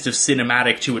that sense of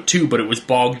cinematic to it too, but it was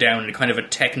bogged down in kind of a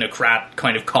technocrat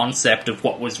kind of concept of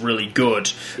what was really good.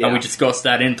 Yeah. And we discussed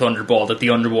that in Thunderball, that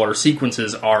the underwater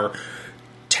sequences are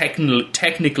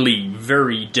technically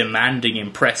very demanding,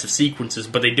 impressive sequences,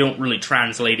 but they don't really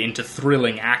translate into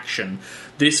thrilling action.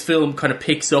 This film kind of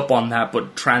picks up on that,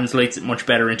 but translates it much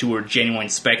better into a genuine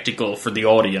spectacle for the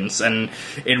audience, and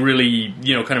it really,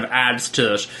 kind of adds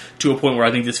to it to a point where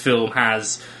I think this film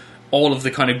has all of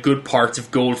the kind of good parts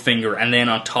of Goldfinger, and then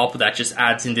on top of that just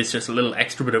adds in this just a little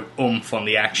extra bit of oomph on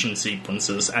the action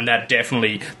sequences, and that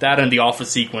and the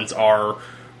office sequence are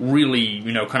really,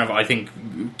 kind of, I think,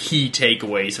 key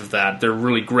takeaways of that. They're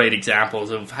really great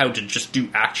examples of how to just do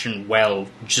action well,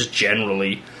 just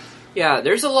generally. Yeah,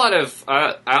 there's a lot of...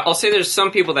 I'll say there's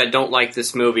some people that don't like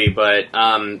this movie, but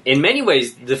in many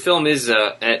ways, the film is,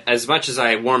 as much as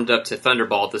I warmed up to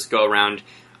Thunderball this go-around,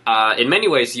 in many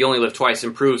ways, You Only Live Twice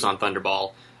improves on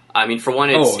Thunderball. I mean, for one,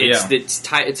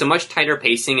 it's a much tighter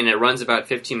pacing, and it runs about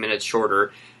 15 minutes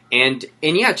shorter. And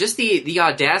yeah, just the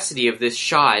audacity of this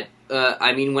shot.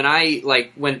 I mean, when I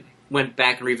went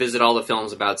back and revisit all the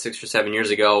films about 6 or 7 years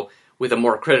ago with a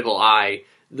more critical eye,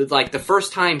 the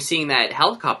first time seeing that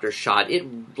helicopter shot,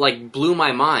 it blew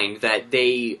my mind that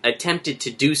they attempted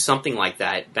to do something like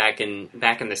that back in the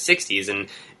 60s,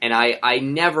 and I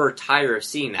never tire of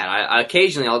seeing that. I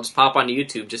occasionally I'll just pop onto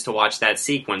YouTube just to watch that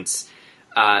sequence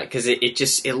because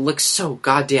it looks so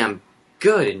goddamn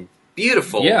good and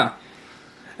beautiful. Yeah.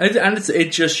 And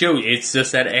it just shows, it's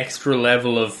just that extra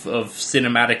level of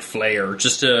cinematic flair.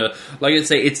 Just to, like I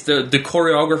say, it's the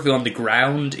choreography on the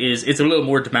ground it's a little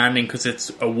more demanding because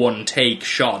it's a one-take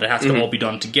shot. It has to all be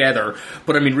done together.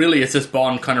 But I mean, really, it's just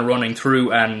Bond kind of running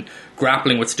through and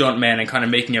grappling with stuntmen and kind of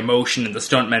making a motion, and the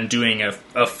stuntmen doing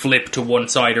a flip to one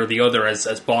side or the other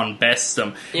as Bond bests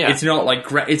them. Yeah. It's not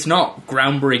it's not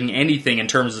groundbreaking anything in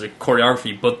terms of the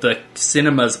choreography, but the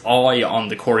cinema's eye on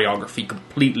the choreography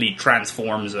completely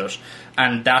transforms it,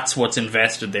 and that's what's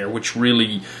invested there, which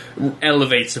really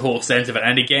elevates the whole sense of it.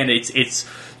 And again, it's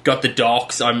got the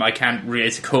docks.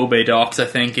 It's Kobe docks, I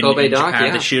think, in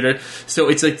Japan to shoot it. So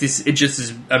it's like this. It just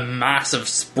is a massive,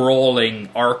 sprawling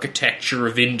architecture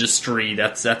of industry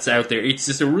that's out there. It's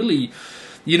just a really,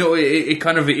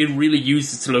 it really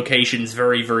uses its locations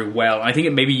very, very well. I think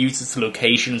it maybe uses its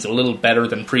locations a little better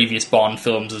than previous Bond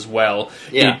films as well.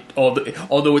 Yeah.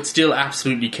 Although it still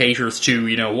absolutely caters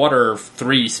to, what are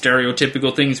 3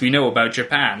 stereotypical things we know about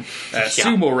Japan?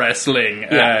 Sumo wrestling,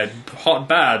 hot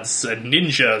baths, and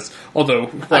ninjas. Although,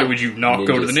 why would you not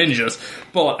go to the ninjas?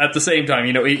 But at the same time,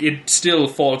 it still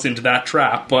falls into that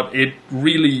trap, but it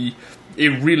really,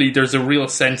 there's a real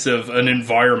sense of an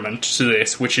environment to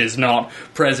this, which is not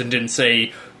present in,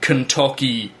 say,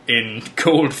 Kentucky in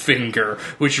Goldfinger,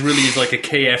 which really is like a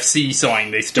KFC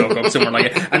sign they stuck up somewhere like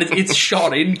it. And it's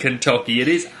shot in Kentucky. It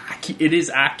is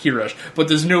accurate, but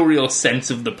there's no real sense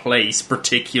of the place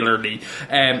particularly.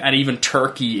 And even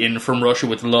Turkey in From Russia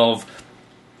with Love,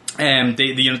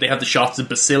 they have the shots of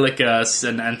basilicas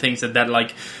and things like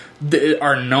that,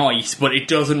 are nice, but it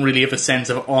doesn't really have a sense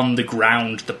of on the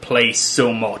ground the place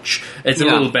so much. It's a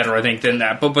little better, I think, than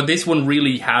that. But this one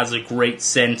really has a great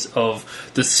sense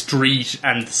of the street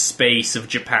and the space of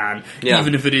Japan,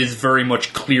 even if it is very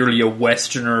much clearly a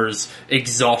Westerner's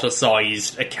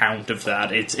exoticized account of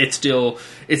that. It's still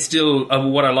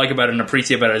what I like about it and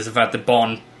appreciate about it is the fact that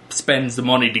Bond spends the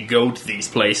money to go to these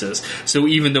places. So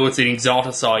even though it's an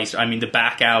exoticized, I mean, the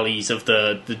back alleys of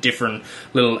the different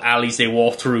little alleys they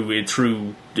walk through, it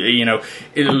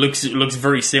looks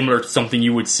very similar to something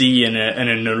you would see in a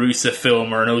Narusa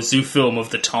film or an Ozu film of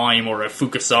the time or a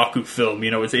Fukasaku film.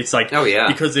 It's like,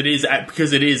 because it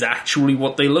is actually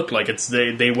what they look like. It's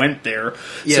they went there.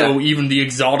 So even the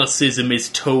exoticism is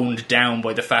toned down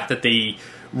by the fact that they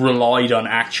relied on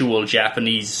actual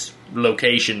Japanese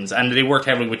locations, and they worked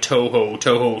heavily with Toho.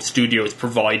 Toho Studios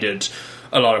provided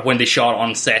a lot of, when they shot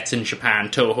on sets in Japan,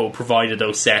 Toho provided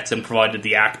those sets and provided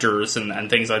the actors and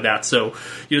things like that. So,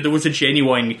 there was a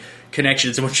genuine connection.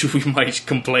 As much as we might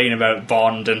complain about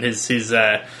Bond and his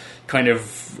kind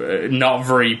of not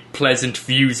very pleasant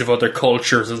views of other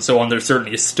cultures and so on, there's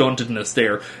certainly a stuntedness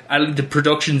there. And the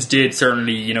productions did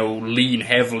certainly, lean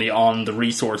heavily on the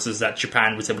resources that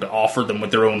Japan was able to offer them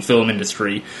with their own film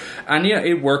industry. And yeah,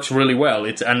 it works really well.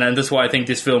 And that's why I think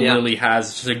this film really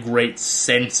has just a great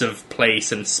sense of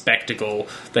place and spectacle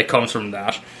that comes from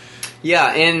that.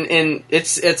 Yeah, and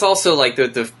it's also like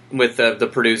with the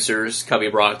producers, Cubby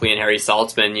Broccoli and Harry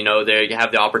Saltzman, they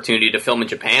have the opportunity to film in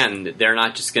Japan. They're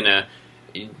not just gonna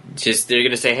they're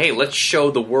gonna say, hey, let's show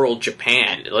the world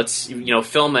Japan. Let's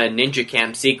film a ninja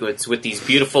camp sequence with these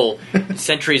beautiful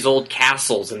centuries old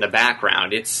castles in the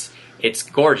background. It's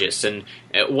gorgeous. And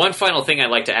one final thing I'd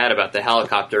like to add about the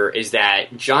helicopter is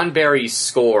that John Barry's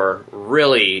score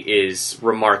really is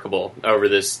remarkable over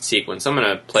this sequence. I'm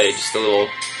gonna play just a little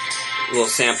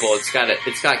sample. It's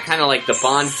got kind of like the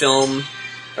Bond film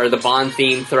or the Bond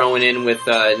theme thrown in with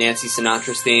Nancy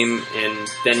Sinatra's theme,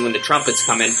 and then when the trumpets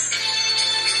come in,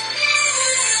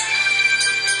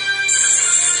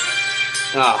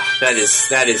 that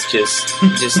is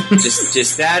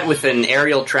just that with an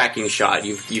aerial tracking shot.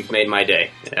 You've made my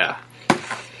day. Yeah.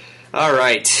 All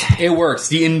right. It works.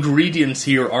 The ingredients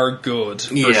here are good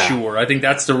for sure. I think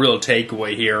that's the real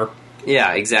takeaway here.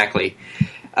 Yeah, exactly.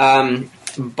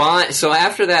 Bond. So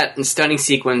after that stunning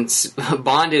sequence,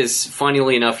 Bond is,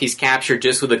 funnily enough, he's captured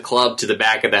just with a club to the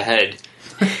back of the head.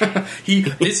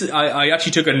 I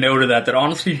actually took a note of that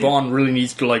honestly Bond really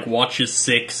needs to watch his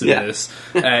six in this.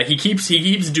 He keeps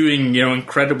doing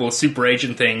incredible super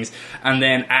agent things, and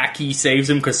then Aki saves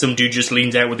him because some dude just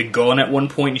leans out with a gun at one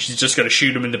point and she's just going to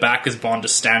shoot him in the back as Bond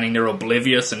is standing there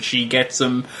oblivious, and she gets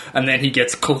him, and then he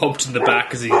gets clubbed in the back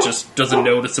because he just doesn't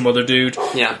notice some other dude.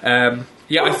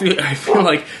 Yeah, I feel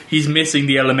like he's missing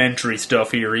the elementary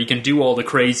stuff here. He can do all the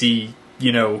crazy,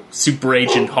 super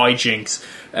agent hijinks,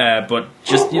 but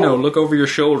just, look over your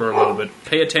shoulder a little bit.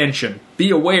 Pay attention.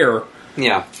 Be aware.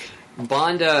 Yeah.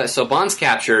 Bond's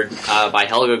captured by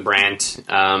Helga Brandt,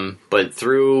 but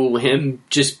through him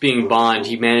just being Bond,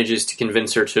 he manages to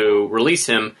convince her to release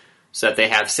him so that they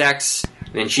have sex.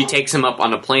 Then she takes him up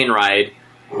on a plane ride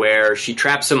where she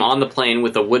traps him on the plane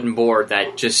with a wooden board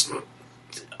that just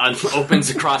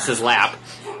opens across his lap.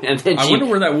 And then I wonder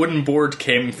where that wooden board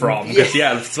came from. Because,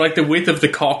 it's like the width of the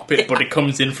cockpit, but it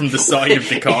comes in from the side of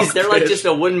the cockpit. Is there just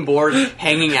a wooden board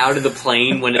hanging out of the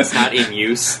plane when it's not in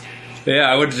use?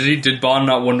 Yeah, did Bond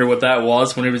not wonder what that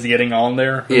was when he was getting on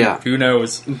there? Yeah. Who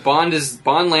knows? Bond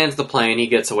lands the plane, he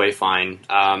gets away fine.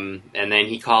 And then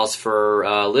he calls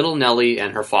for little Nellie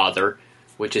and her father,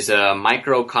 which is a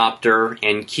microcopter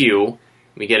and Q.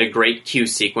 We get a great Q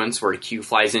sequence where Q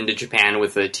flies into Japan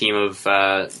with a team of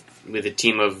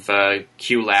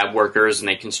Q lab workers, and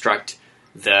they construct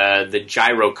the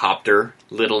gyrocopter,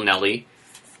 Little Nelly,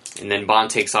 and then Bond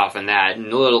takes off in that.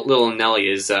 And Little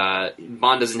Nelly is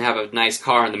Bond doesn't have a nice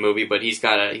car in the movie, but he's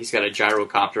got a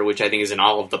gyrocopter, which I think is in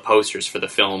all of the posters for the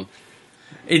film.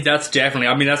 That's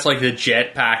definitely, that's like the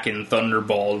jetpack in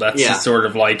Thunderball. That's just sort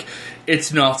of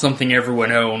it's not something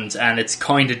everyone owns, and it's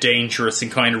kind of dangerous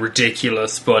and kind of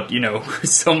ridiculous, but,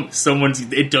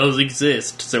 it does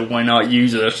exist, so why not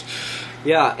use it?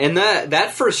 Yeah, and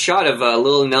that first shot of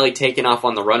Little Nelly taking off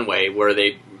on the runway, where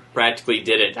they practically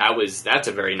did it, that's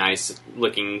a very nice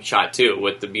looking shot, too,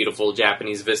 with the beautiful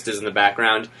Japanese vistas in the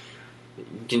background.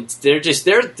 They're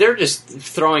just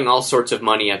throwing all sorts of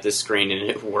money at this screen, and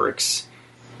it works.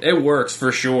 It works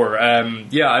for sure. And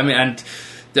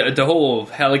the whole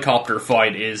helicopter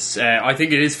fight is, I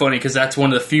think it is funny because that's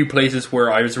one of the few places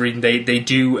where I was reading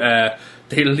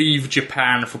they leave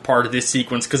Japan for part of this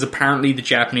sequence because apparently the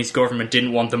Japanese government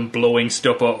didn't want them blowing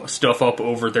stuff up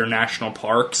over their national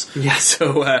parks. Yeah.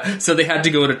 So they had to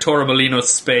go to Torremolinos,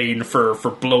 Spain for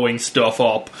blowing stuff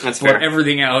up. That's fair. But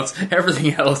everything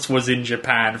else was in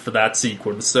Japan for that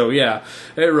sequence. So yeah,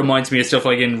 it reminds me of stuff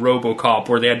like in RoboCop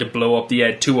where they had to blow up the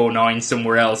Ed 209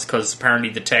 somewhere else because apparently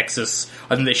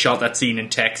I think they shot that scene in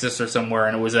Texas or somewhere,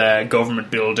 and it was a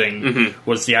government building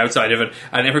was the outside of it,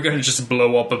 and they were going to just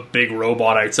blow up a big robot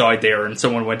outside there, and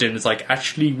someone went in and was like,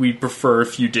 actually, we'd prefer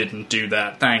if you didn't do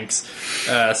that, thanks.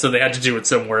 So they had to do it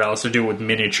somewhere else, or do it with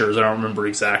miniatures, I don't remember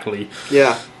exactly.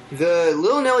 Yeah. The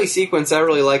Little Nelly sequence I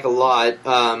really like a lot.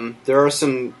 There are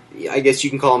some, I guess you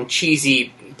can call them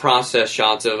cheesy process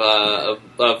shots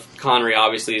of Connery.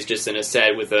 Obviously, is just in a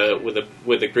set with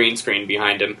a green screen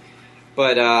behind him.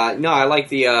 But no, I like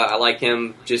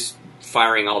him just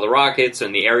firing all the rockets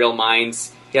and the aerial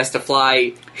mines. He has to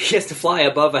fly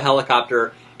above a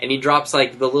helicopter, and he drops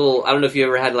like the little, I don't know if you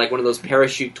ever had like one of those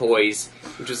parachute toys,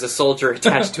 which was a soldier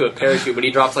attached to a parachute, but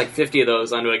he drops like 50 of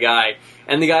those onto a guy.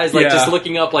 And the guy's like just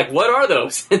looking up like, what are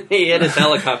those? And they hit his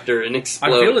helicopter and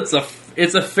explode. I feel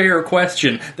it's a fair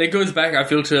question. That goes back, I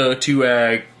feel, to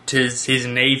his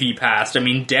Navy past. I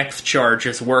mean, depth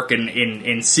charges work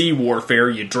in sea warfare.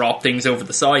 You drop things over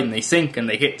the side and they sink and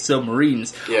they hit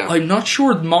submarines. Yeah. I'm not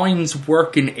sure mines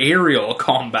work in aerial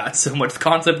combat so much. The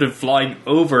concept of flying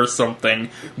over something,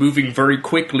 moving very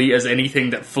quickly as anything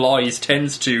that flies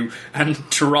tends to, and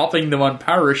dropping them on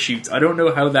parachutes. I don't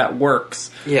know how that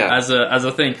works as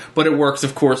a thing. But it works,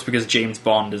 of course, because James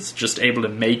Bond is just able to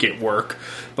make it work.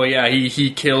 But yeah,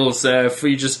 he kills,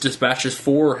 he just dispatches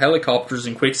 4 helicopters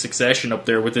in quick succession up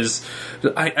there with his,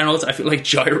 I feel like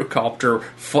gyrocopter,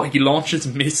 he launches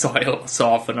missiles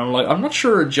off, and I'm not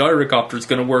sure a gyrocopter is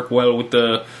going to work well with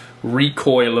the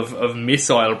recoil of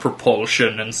missile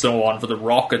propulsion and so on for the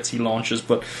rockets he launches,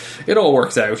 but it all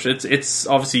works out. It's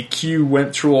obviously Q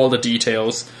went through all the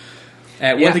details.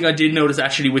 One thing I did notice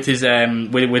actually with his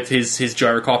with his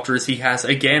gyrocopter is he has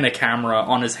again a camera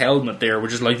on his helmet there,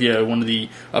 which is like one of the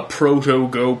proto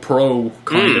GoPro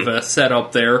kind of a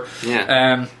setup there.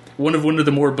 Yeah. One of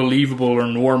the more believable or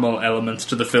normal elements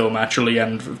to the film actually,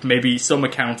 and maybe some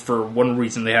account for one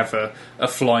reason they have a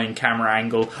flying camera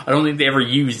angle. I don't think they ever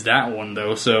used that one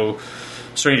though, so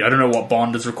strange. I don't know what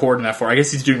Bond is recording that for. I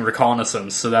guess he's doing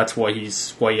reconnaissance, so that's why he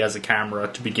has a camera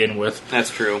to begin with. That's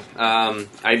true.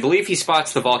 I believe he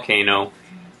spots the volcano.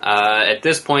 At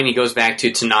this point, he goes back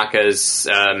to Tanaka's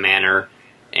manor,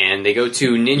 and they go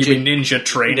to ninja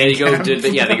training camp.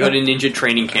 They go to ninja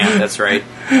training camp. That's right.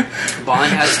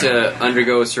 Bond has to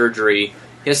undergo surgery.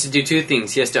 He has to do 2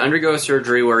 things. He has to undergo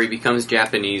surgery where he becomes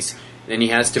Japanese, then he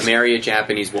has to marry a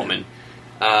Japanese woman.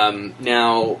 Are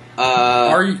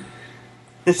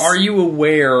you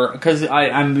aware, because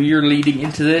you're leading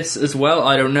into this as well,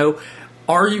 I don't know,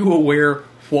 are you aware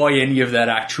why any of that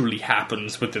actually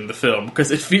happens within the film?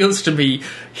 Because it feels to me,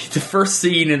 the first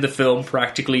scene in the film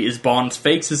practically is Bond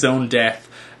fakes his own death,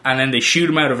 and then they shoot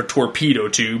him out of a torpedo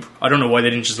tube. I don't know why they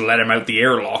didn't just let him out the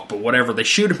airlock, but whatever. They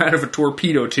shoot him out of a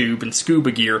torpedo tube in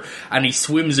scuba gear, and he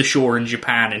swims ashore in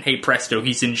Japan, and hey presto,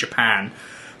 he's in Japan.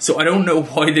 So I don't know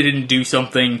why they didn't do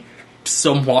something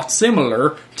somewhat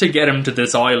similar to get him to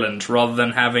this island, rather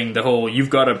than having the whole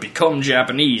you've got to become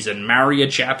Japanese and marry a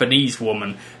Japanese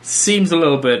woman. Seems a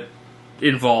little bit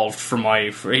involved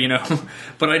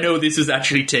but I know this is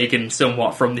actually taken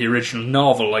somewhat from the original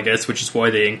novel, I guess, which is why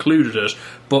they included it,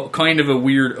 but kind of a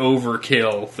weird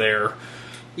overkill there.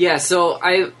 Yeah, so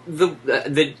I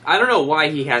don't know why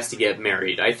he has to get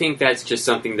married. I think that's just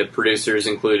something the producers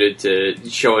included to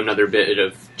show another bit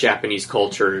of Japanese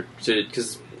culture,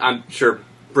 because I'm sure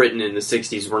Britain in the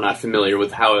 60s were not familiar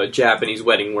with how a Japanese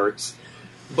wedding works.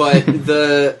 But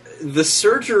the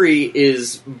surgery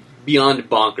is beyond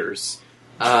bonkers.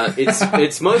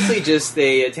 It's mostly just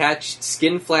they attach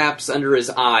skin flaps under his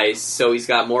eyes so he's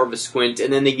got more of a squint,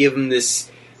 and then they give him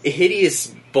this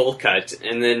hideous bowl cut,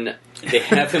 and then they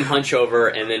have him hunch over,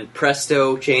 and then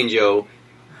presto, changeo,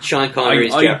 Sean Connery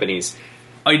is Japanese.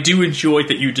 I do enjoy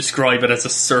that you describe it as a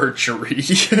surgery.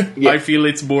 Yeah. I feel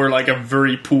it's more like a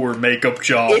very poor makeup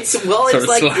job. It's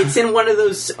in one of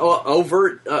those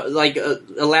overt,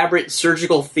 elaborate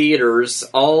surgical theaters.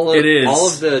 All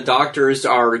of the doctors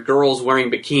are girls wearing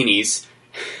bikinis.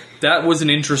 That was an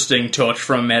interesting touch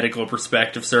from a medical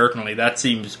perspective, certainly. That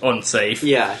seems unsafe.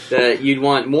 Yeah, you'd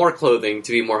want more clothing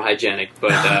to be more hygienic,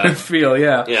 but... I feel,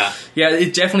 yeah. Yeah. Yeah,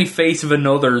 it's definitely face of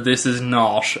another, this is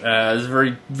not. It's a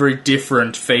very, very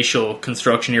different facial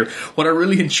construction here. What I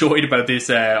really enjoyed about this,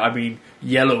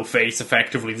 yellow face,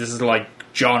 effectively, this is like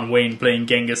John Wayne playing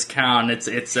Genghis Khan. It's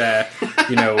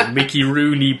Mickey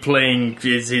Rooney playing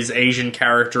his Asian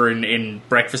character in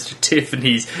Breakfast at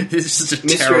Tiffany's. This is just a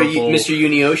terrible Mr.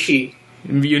 Yunioshi.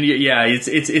 Yeah, it's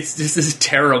this is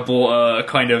terrible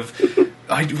kind of.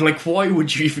 Why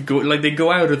would you even go? Like, they go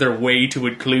out of their way to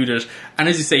include it, and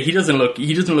as you say, he doesn't look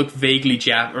vaguely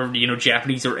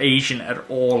Japanese or Asian at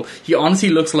all. He honestly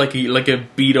looks like a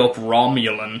beat up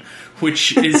Romulan,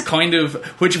 which is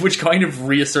which kind of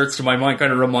reasserts to my mind,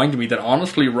 kind of reminded me that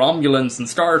honestly Romulans in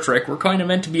Star Trek were kind of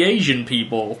meant to be Asian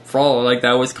people. For all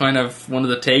that was kind of one of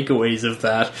the takeaways of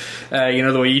that.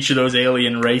 The way each of those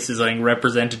alien races, I think,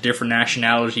 represented different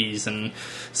nationalities, and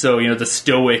so the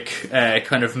stoic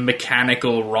kind of mechanical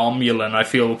Romulan, I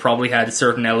feel, probably had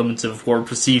certain elements of what were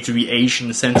perceived to be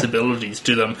Asian sensibilities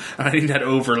to them, and I think that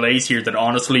overlays here that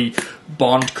honestly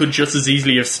Bond could just as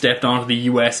easily have stepped onto the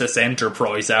USS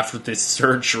Enterprise after this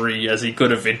surgery as he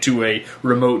could have into a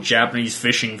remote Japanese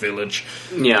fishing village.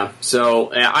 Yeah,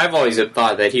 so I've always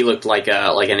thought that he looked like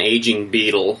an aging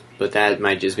beetle, but that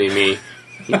might just be me.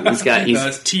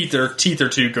 His teeth are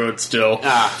too good still.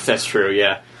 Ah, that's true.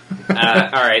 Yeah. All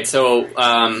right. So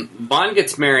Bond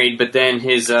gets married, but then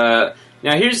his now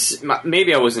here's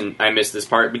maybe I missed this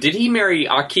part, but did he marry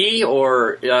Aki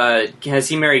or has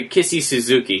he married Kissy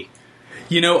Suzuki?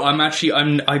 You know,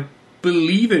 I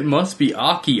believe it must be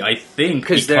Aki. I think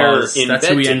because they're in that's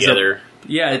bed who he ends together. Up,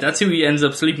 yeah, that's who he ends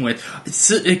up sleeping with.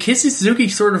 Kissy Suzuki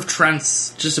sort of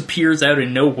just appears out of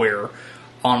nowhere.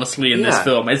 Honestly, in this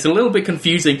film, it's a little bit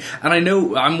confusing, and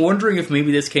I'm wondering if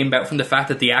maybe this came about from the fact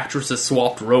that the actresses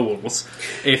swapped roles.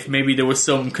 If maybe there was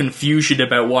some confusion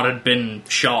about what had been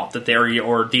shot,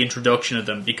 or the introduction of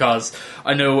them, because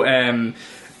I know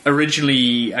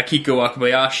originally Akiko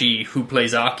Akabayashi, who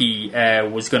plays Aki,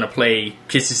 was going to play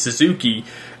Kissy Suzuki,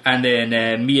 and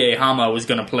then Mie Hama was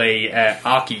going to play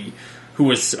Aki, who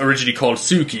was originally called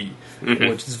Suki. Mm-hmm.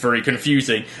 Which is very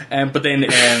confusing. But then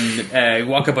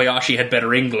Wakabayashi had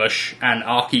better English, and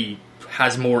Aki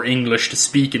has more English to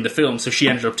speak in the film, so she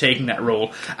ended up taking that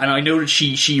role. And I know that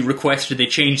she requested they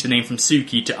change the name from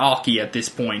Suki to Aki at this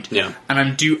point. Yeah. And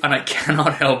I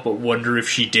cannot help but wonder if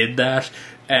she did that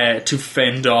to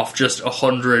fend off just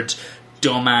 100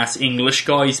 dumbass English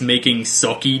guys making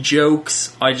sucky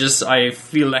jokes. I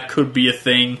feel that could be a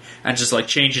thing, and just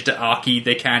change it to Aki.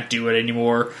 They can't do it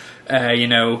anymore.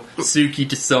 Suki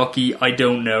to Saki, I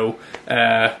don't know.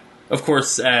 Of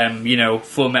course,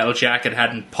 Full Metal Jacket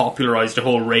hadn't popularized a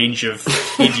whole range of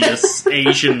hideous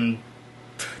Asian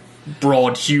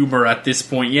broad humor at this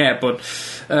point yet, but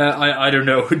I don't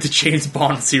know. The James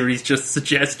Bond series just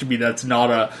suggests to me that's not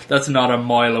a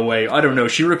mile away. I don't know.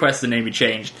 She requested the name be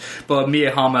changed, but Mie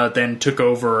Hama then took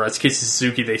over as Kissy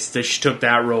Suzuki. She took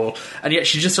that role, and yet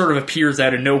she just sort of appears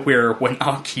out of nowhere when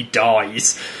Aki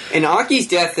dies. And Aki's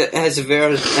death has a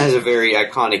very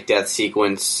iconic death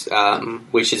sequence,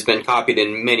 which has been copied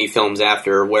in many films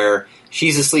after, where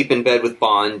she's asleep in bed with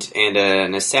Bond, and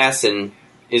an assassin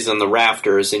is on the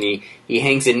rafters, and he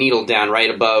hangs a needle down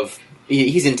right above.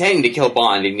 He's intending to kill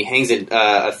Bond, and he hangs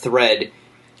a thread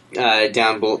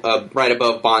down right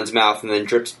above Bond's mouth, and then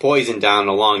drips poison down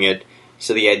along it.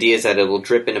 So the idea is that it will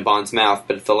drip into Bond's mouth,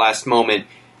 but at the last moment,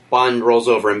 Bond rolls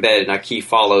over in bed, and Aki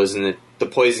follows, and the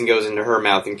poison goes into her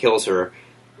mouth and kills her.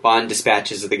 Bond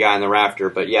dispatches the guy on the rafter,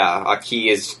 but yeah, Aki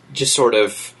is just sort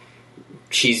of...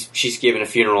 She's given a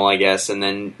funeral, I guess, and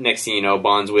then next thing you know,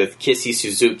 Bond's with Kissy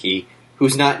Suzuki,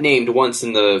 who's not named once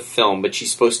in the film, but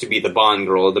she's supposed to be the Bond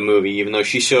girl of the movie, even though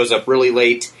she shows up really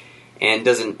late and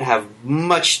doesn't have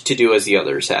much to do as the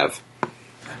others have.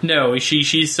 No,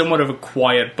 she's somewhat of a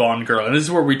quiet Bond girl, and this is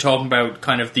where we're talking about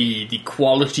kind of the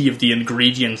quality of the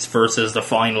ingredients versus the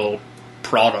final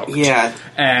product. Yeah.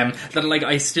 That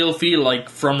I still feel like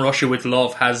From Russia with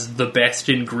Love has the best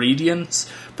ingredients,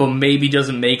 but maybe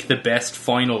doesn't make the best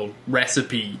final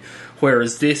recipe.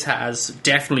 Whereas this has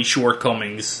definitely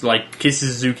shortcomings. Like, Kissy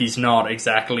Suzuki's not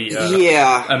exactly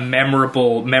a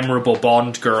memorable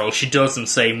Bond girl. She doesn't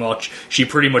say much. She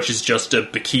pretty much is just a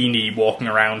bikini walking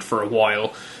around for a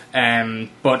while.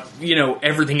 But,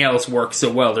 everything else works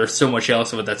so well. There's so much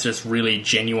else of it that's just really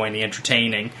genuinely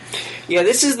entertaining. Yeah,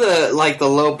 this is the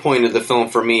low point of the film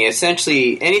for me.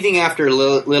 Essentially, anything after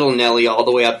Little Nelly all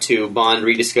the way up to Bond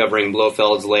rediscovering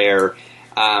Blofeld's lair,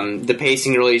 the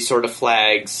pacing really sort of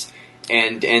flags.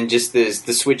 And just the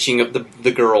switching of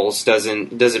the girls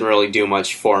doesn't really do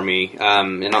much for me.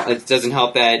 And it doesn't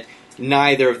help that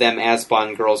neither of them as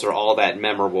Bond girls are all that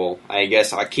memorable. I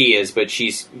guess Aki is, but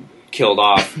she's killed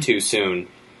off too soon.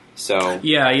 So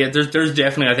yeah. There's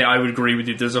definitely. I think I would agree with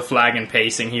you. There's a flag in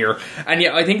pacing here, and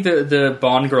yeah, I think the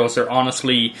Bond girls are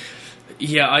honestly.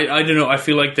 Yeah, I don't know. I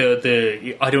feel like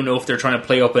I don't know if they're trying to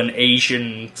play up an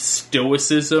Asian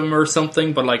stoicism or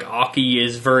something, but Aki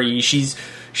is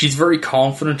she's very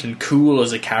confident and cool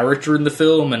as a character in the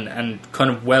film, and kind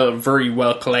of very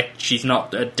well collected. She's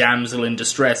not a damsel in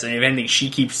distress, and if anything, she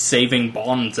keeps saving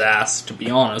Bond's ass, to be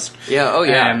honest. Yeah, oh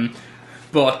yeah.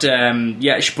 But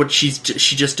she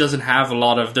just doesn't have a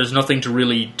lot of. There's nothing to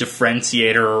really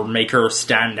differentiate her or make her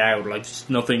stand out. There's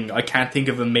nothing. I can't think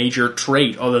of a major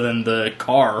trait other than the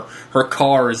car. Her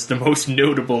car is the most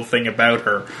notable thing about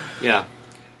her. Yeah,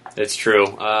 it's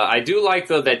true. I do like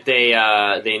though that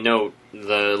they note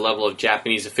the level of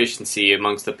Japanese efficiency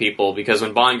amongst the people, because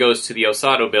when Bond goes to the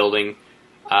Osato building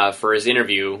for his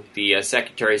interview, the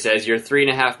secretary says, "You're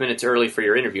 3.5 minutes early for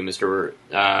your interview, Mr.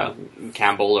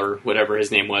 Campbell," or whatever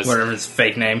his name was. Whatever his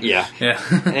fake name. Yeah.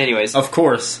 Anyways. Of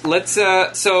course. Let's,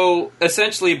 so,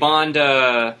 essentially Bond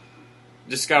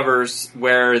discovers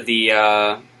where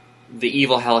the the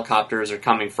evil helicopters are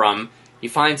coming from. He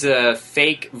finds a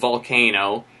fake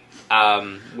volcano,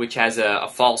 which has a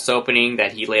false opening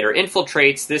that he later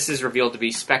infiltrates. This is revealed to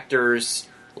be Spectre's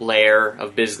lair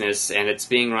of business, and it's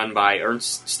being run by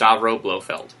Ernst Stavro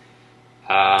Blofeld.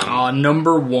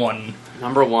 Number one.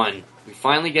 Number one. We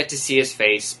finally get to see his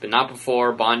face, but not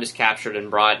before Bond is captured and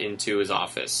brought into his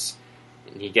office.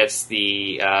 And he gets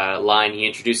the line, he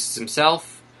introduces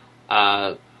himself.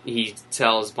 He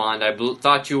tells Bond, I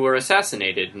thought you were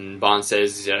assassinated. And Bond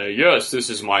says, yes, this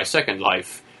is my second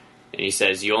life. And he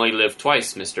says, you only live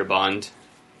twice, Mr. Bond.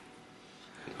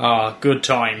 Good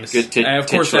times. Good of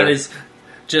course, that is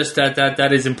just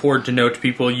that is important to note to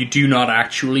people. You do not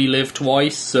actually live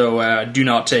twice, so do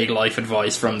not take life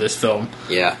advice from this film.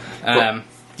 Yeah.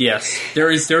 Yes,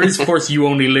 there is of course You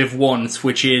Only Live Once,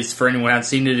 which is, for anyone who hasn't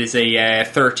seen it, is a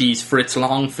 30s Fritz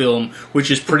Lang film,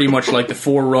 which is pretty much like the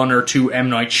forerunner to M.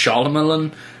 Night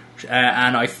Shyamalan,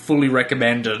 and I fully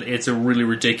recommend it. It's a really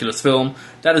ridiculous film.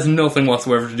 That has nothing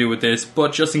whatsoever to do with this,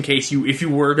 but just in case if you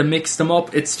were to mix them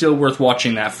up, it's still worth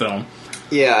watching that film.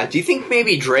 Yeah, do you think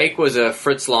maybe Drake was a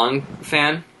Fritz Lang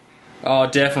fan? Oh,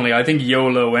 definitely. I think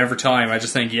YOLO every time. I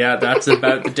just think, yeah, that's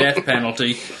about the death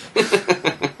penalty.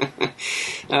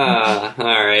 All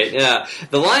right. Yeah,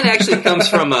 the line actually comes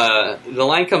from a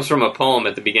poem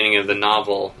at the beginning of the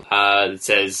novel. That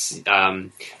says,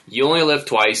 "You only live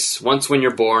twice: once when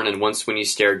you're born, and once when you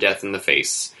stare death in the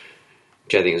face,"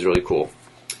 which I think is really cool.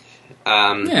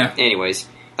 Yeah. Anyways,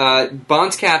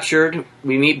 Bond's captured.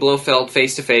 We meet Blofeld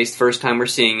face to face. First time we're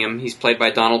seeing him. He's played by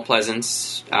Donald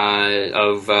Pleasance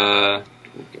of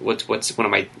what's one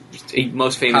of my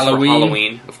most famous for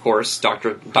Halloween, of course,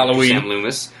 Dr. Sam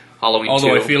Loomis. Halloween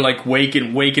Although 2. I feel like Wake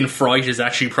and Fright is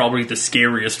actually probably the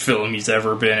scariest film he's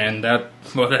ever been in. But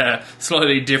a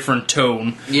slightly different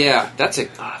tone. Yeah, that's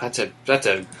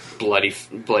a bloody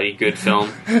good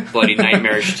film. Bloody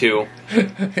nightmarish too.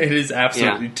 It is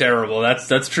absolutely terrible.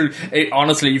 That's true.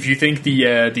 Honestly, if you think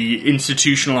the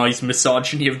institutionalized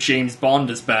misogyny of James Bond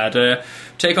is bad,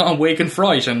 take on Wake and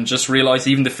Fright and just realize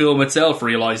even the film itself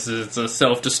realizes it's a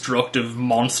self-destructive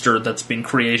monster that's been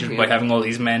created by having all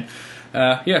these men.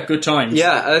 Good times.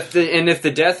 Yeah, if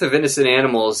the death of innocent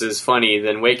animals is funny,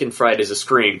 then Wake and Fright is a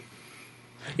scream.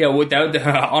 Yeah,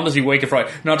 honestly, Wake and Fright,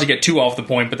 not to get too off the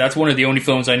point, but that's one of the only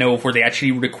films I know of where they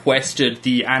actually requested,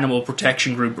 the Animal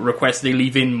Protection Group requested they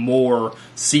leave in more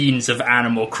scenes of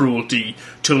animal cruelty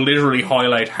to literally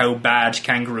highlight how bad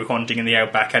kangaroo hunting in the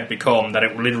outback had become, that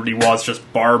it literally was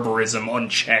just barbarism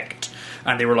unchecked.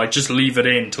 And they were like, just leave it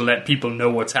in to let people know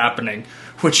what's happening,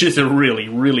 which is a really,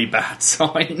 really bad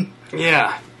sign.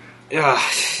 Yeah.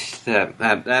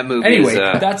 That movie anyway,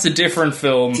 is... that's a different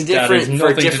film. It's a different, that has for a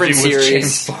nothing different to do with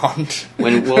series. James Bond.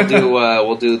 When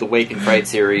we'll do the Wake and Fright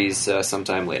series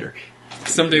sometime later.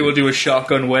 Someday we'll do a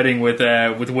shotgun wedding with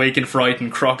Wake and Fright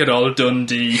and Crocodile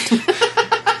Dundee.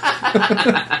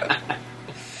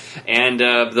 And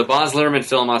the Baz Luhrmann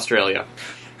film Australia.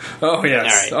 Oh,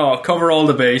 yes. All right. Oh, cover all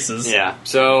the bases. Yeah.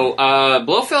 So,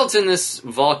 Blofeld's in this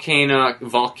volcano... I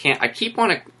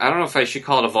don't know if I should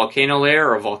call it a volcano lair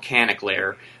or a volcanic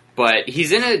lair, but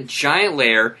he's in a giant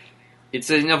lair.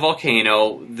 It's in a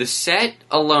volcano. The set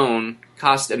alone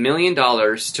cost $1 million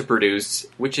to produce,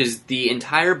 which is the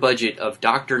entire budget of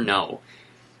Dr. No.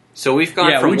 So we've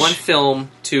gone from one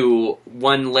film to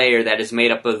one layer that is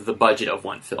made up of the budget of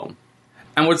one film.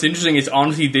 And what's interesting is,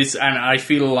 honestly, this, and I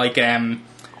feel like the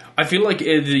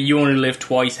You Only Live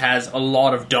Twice has a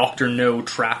lot of Dr. No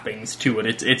trappings to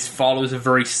it. It follows a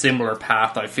very similar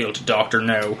path, I feel, to Dr.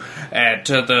 No,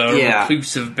 to the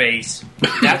reclusive base.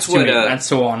 That's what, and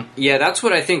so on. Yeah, that's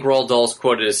what I think Roald Dahl's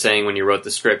quoted as saying when he wrote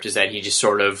the script, is that he just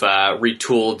sort of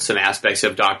retooled some aspects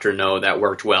of Dr. No that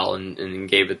worked well and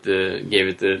gave it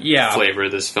the flavor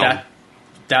of this film.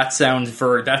 That sounds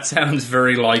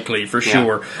very likely, for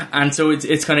sure. And so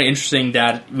it's kind of interesting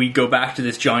that we go back to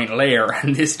this giant layer,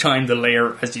 and this time the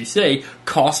layer, as you say,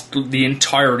 cost the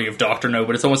entirety of Dr. No,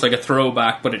 but it's almost like a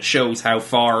throwback, but it shows how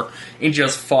far in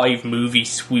just 5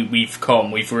 movies we've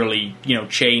come. We've really,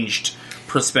 changed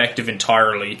perspective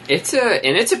entirely. It's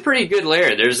a pretty good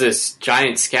layer. There's this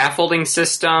giant scaffolding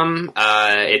system.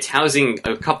 It's housing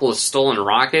a couple of stolen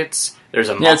rockets. There's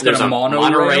a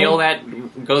monorail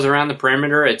that goes around the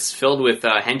perimeter. It's filled with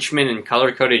henchmen in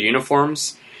color-coded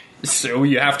uniforms. So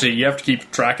you have to keep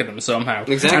track of them somehow.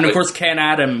 Exactly. And of course, Ken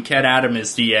Adam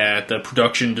is the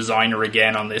production designer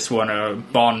again on this one, a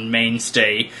Bond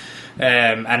mainstay,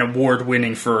 and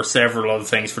award-winning for several other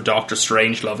things, for Doctor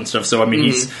Strangelove and stuff. So I mean,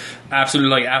 he's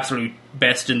absolute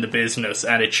best in the business,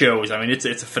 and it shows. I mean, it's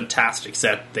a fantastic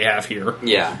set they have here.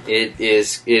 Yeah, it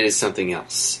is something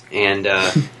else, and.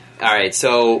 right,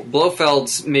 so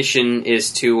Blofeld's mission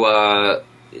is to,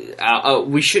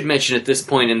 we should mention at this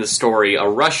point in the story, a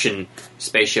Russian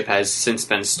spaceship has since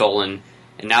been stolen,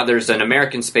 and now there's an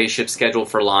American spaceship scheduled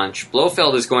for launch.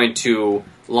 Blofeld is going to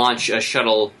launch a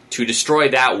shuttle to destroy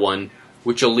that one,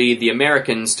 which will lead the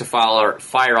Americans to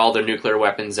fire all their nuclear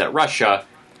weapons at Russia,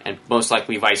 and most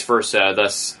likely vice versa,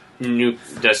 thus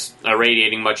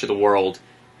irradiating much of the world.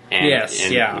 And leaving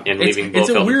Blofeld in peace. It's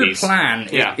a weird plan.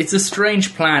 Yeah. It's a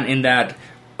strange plan in that,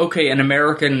 okay, an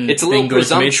American it's a thing little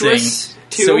goes missing.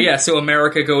 Too. So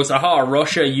America goes, aha,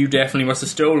 Russia, you definitely must have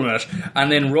stolen it.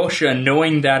 And then Russia,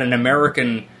 knowing that an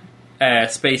American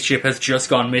spaceship has just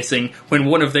gone missing, when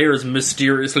one of theirs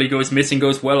mysteriously goes missing,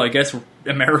 goes, well, I guess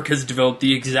America's developed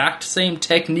the exact same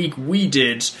technique we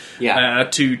did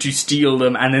to steal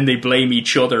them, and then they blame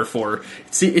each other for it.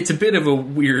 See, it's a bit of a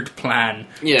weird plan,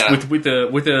 with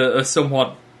a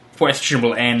somewhat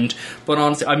questionable end. But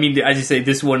honestly, I mean, as you say,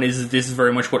 this is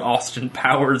very much what Austin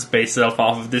Powers based itself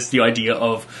off of. This, the idea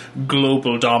of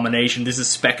global domination. This is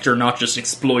Spectre not just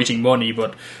exploiting money,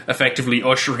 but effectively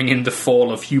ushering in the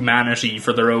fall of humanity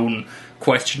for their own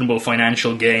questionable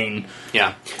financial gain.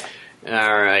 Yeah.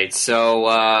 Alright, so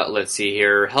let's see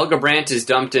here. Helga Brandt is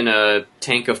dumped in a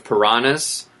tank of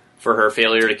piranhas for her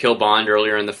failure to kill Bond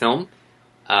earlier in the film.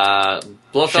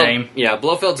 Shame. Yeah,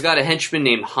 Blofeld's got a henchman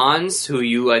named Hans, who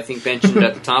you, I think, mentioned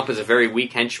at the top is a very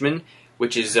weak henchman,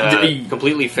 which is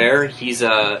completely fair. He's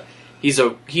a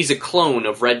clone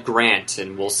of Red Grant,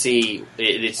 and we'll see.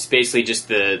 It's basically just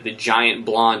the giant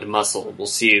blonde muscle. We'll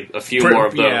see a few more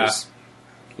of those. Yeah.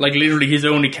 Like, literally, his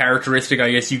only characteristic, I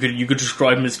guess you could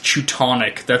describe him as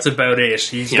Teutonic. That's about it.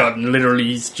 He's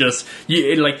just...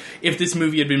 if this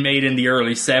movie had been made in the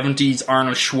early 70s,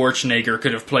 Arnold Schwarzenegger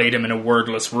could have played him in a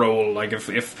wordless role. Like,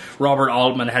 if Robert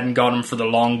Altman hadn't got him for The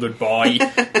Long Goodbye,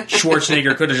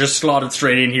 Schwarzenegger could have just slotted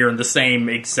straight in here in the same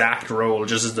exact role,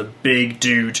 just as the big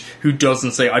dude who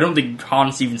doesn't say... I don't think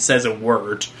Hans even says a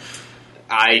word.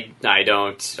 I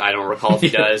don't recall if he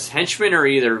does. Henchmen are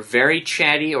either very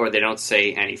chatty or they don't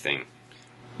say anything.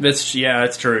 That's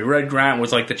true. Red Grant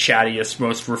was like the chattiest,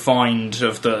 most refined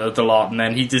of the lot, and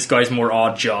then this guy's more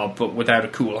Odd Job, but without a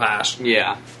cool hat.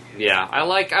 Yeah. I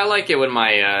like it when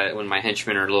my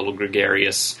henchmen are a little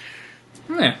gregarious.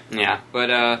 Yeah,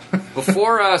 but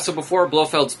before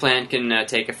Blofeld's plan can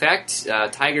take effect,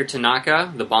 Tiger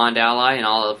Tanaka, the Bond ally, and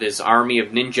all of his army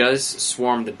of ninjas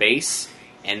swarm the base.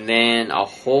 And then a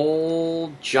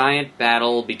whole giant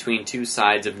battle between two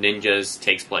sides of ninjas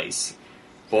takes place.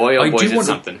 Boy, oh boy, is it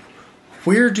something.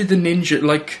 Where did the ninja,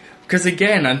 because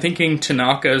again, I'm thinking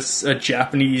Tanaka's a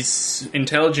Japanese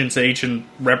intelligence agent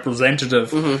representative.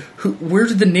 Mm-hmm. Where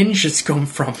did the ninjas come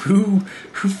from? Who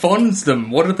funds them?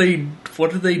 What do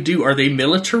they do? Are they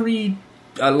military?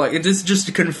 This is just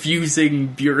a confusing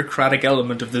bureaucratic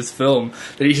element of this film,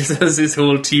 that he just has this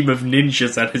whole team of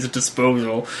ninjas at his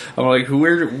disposal. I'm like,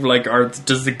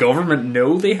 does the government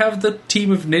know they have the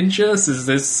team of ninjas? Is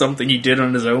this something he did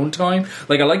on his own time?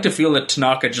 I like to feel that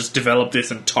Tanaka just developed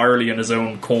this entirely on his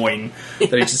own coin.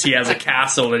 That he has a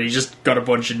castle and he just got a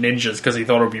bunch of ninjas because he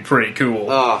thought it would be pretty cool.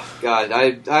 Oh god,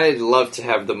 I'd love to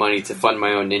have the money to fund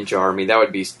my own ninja army. That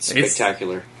would be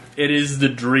spectacular. It is the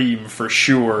dream for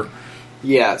sure.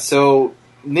 Yeah, so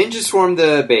ninjas swarm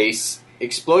the base,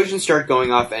 explosions start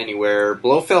going off anywhere,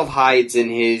 Blofeld hides in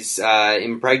his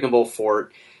impregnable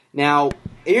fort. Now,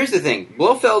 here's the thing,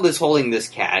 Blofeld is holding this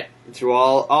cat. Through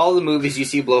all the movies you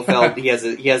see Blofeld, he has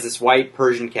this white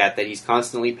Persian cat that he's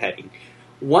constantly petting.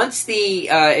 Once the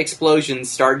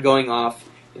explosions start going off,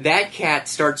 that cat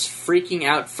starts freaking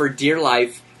out for dear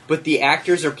life, but the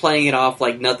actors are playing it off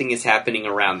like nothing is happening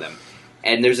around them.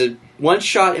 And there's one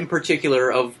shot in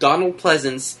particular of Donald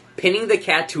Pleasance pinning the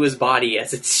cat to his body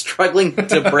as it's struggling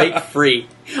to break free,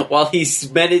 while he's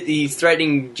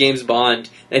threatening James Bond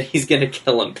that he's going to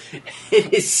kill him.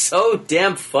 It is so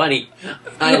damn funny.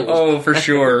 For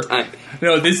sure.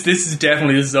 No, this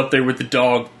is up there with the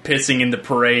dog pissing in the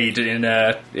parade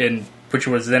in which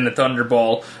was then a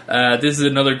Thunderball. This is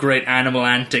another great animal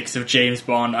antics of James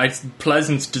Bond.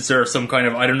 Pleasance deserves some kind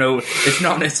of, I don't know, it's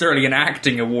not necessarily an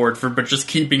acting award but just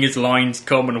keeping his lines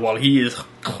coming while he is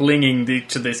clinging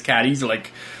to this cat. He's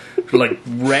like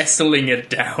wrestling it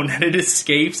down, and it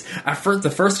escapes.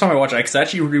 The first time I watched it, I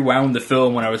actually rewound the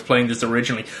film when I was playing this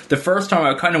originally. The first time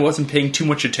I kind of wasn't paying too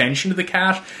much attention to the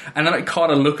cat, and then I caught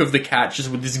a look of the cat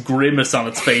just with this grimace on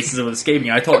its face as it was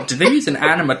escaping. I thought, did they use an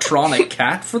animatronic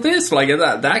cat for this?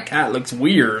 That cat looks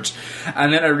weird.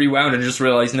 And then I rewound and just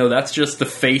realized, no, that's just the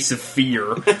face of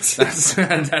fear.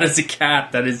 That is a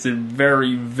cat that is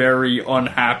very, very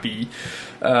unhappy.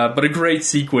 But a great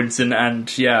sequence, and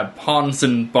Hans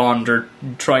and Bond around or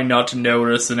trying not to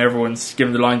notice, and everyone's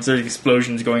giving the lines, there's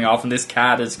explosions going off, and this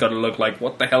cat has got to look like,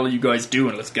 what the hell are you guys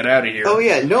doing? Let's get out of here. Oh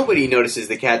yeah, nobody notices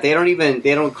the cat. They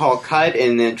don't call cut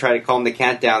and then try to calm the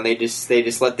cat down. They just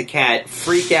let the cat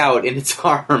freak out in its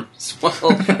arms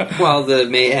while the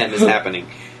mayhem is happening.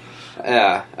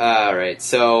 Alright,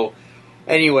 so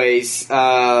anyways,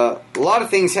 a lot of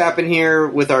things happen here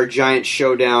with our giant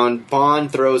showdown.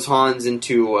 Bond throws Hans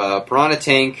into a piranha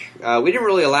tank. We didn't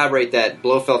really elaborate that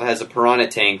Blofeld has a piranha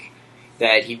tank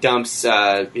that he dumps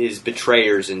his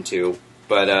betrayers into.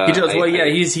 But he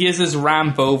does. He has his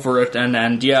ramp over it, and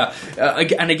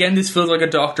again, this feels like a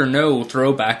Dr. No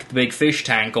throwback. The big fish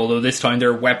tank, although this time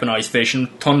they're weaponized fish, and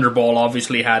Thunderball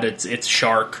obviously had its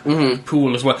shark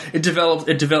pool as well. It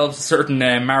develops a certain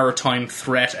maritime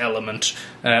threat element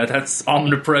that's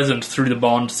omnipresent through the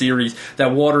Bond series.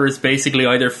 That water is basically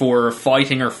either for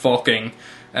fighting or fucking.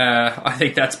 I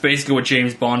think that's basically what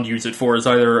James Bond used it for. It's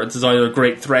either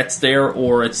great threats there,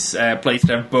 or it's a place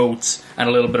to have boats and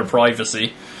a little bit of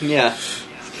privacy. Yeah.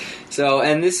 So,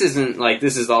 and this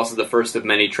is also the first of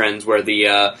many trends where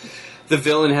the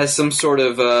villain has some sort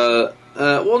of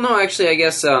I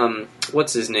guess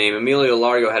what's his name? Emilio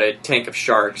Largo had a tank of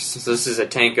sharks. So this is a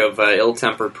tank of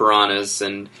ill-tempered piranhas,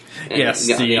 and yes,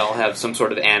 they all have some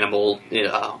sort of animal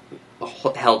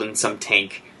held in some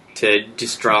tank to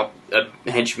just drop a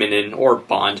henchman in, or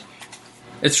Bond.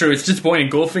 It's true. It's disappointing.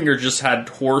 Goldfinger just had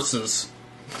horses.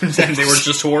 And they were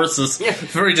just horses. Yeah.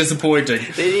 Very disappointing.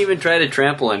 They didn't even try to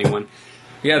trample anyone.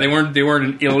 Yeah, they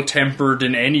weren't ill-tempered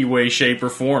in any way, shape, or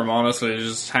form, honestly.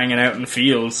 Just hanging out in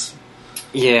fields.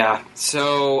 Yeah.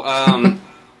 So,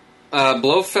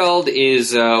 Blofeld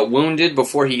is wounded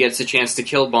before he gets a chance to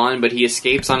kill Bond, but he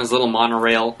escapes on his little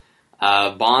monorail.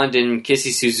 Bond and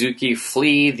Kissy Suzuki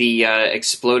flee the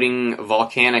exploding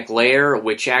volcanic lair,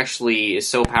 which actually is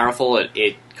so powerful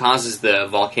it causes the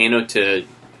volcano to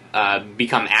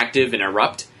become active and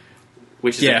erupt,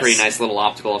 which is a pretty nice little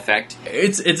optical effect.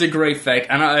 It's a great effect,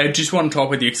 and I just want to talk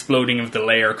about the exploding of the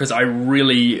lair, because I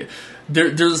really...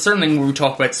 There's a certain thing where we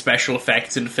talk about special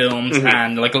effects in films,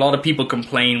 and like a lot of people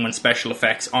complain when special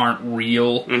effects aren't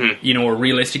real, or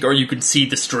realistic, or you can see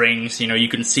the strings, you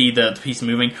can see the piece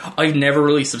moving. I've never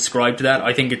really subscribed to that.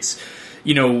 I think it's,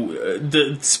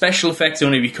 the special effects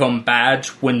only become bad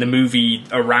when the movie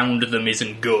around them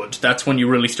isn't good. That's when you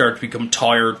really start to become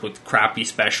tired with crappy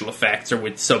special effects or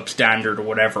with substandard or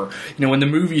whatever. When the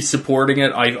movie's supporting it,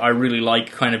 I really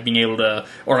like kind of being able to,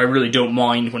 or I really don't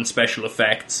mind when special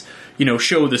effects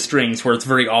show the strings where it's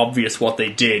very obvious what they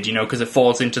did, because it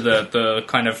falls into the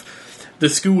kind of the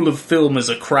school of film as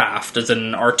a craft, as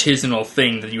an artisanal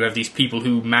thing, that you have these people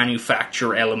who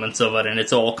manufacture elements of it, and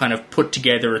it's all kind of put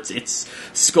together, it's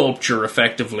sculpture,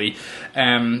 effectively.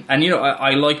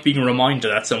 I like being reminded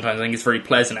of that sometimes. I think it's very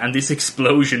pleasant, and this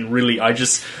explosion really,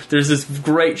 there's this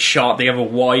great shot, they have a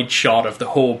wide shot of the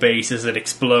whole base as it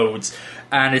explodes,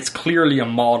 and it's clearly a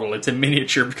model, it's a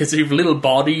miniature, because they have little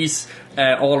bodies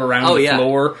all around the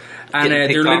floor. And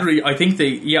they're literally, I think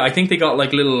they got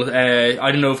like little,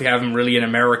 I don't know if you have them really in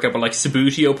America, but like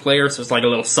Subbuteo players, so it's like a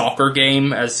little soccer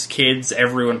game as kids,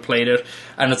 everyone played it,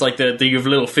 and it's like you have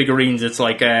little figurines, it's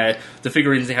like, the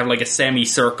figurines, they have like a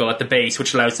semicircle at the base,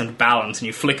 which allows them to balance, and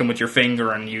you flick them with your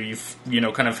finger, and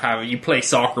you play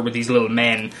soccer with these little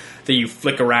men that you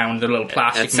flick around, the little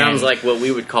plastic men. That sounds like what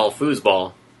we would call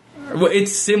foosball. Well,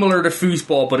 it's similar to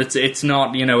foosball, but it's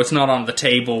not, it's not on the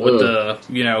table with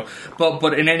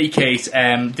but in any case,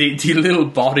 the little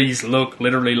bodies look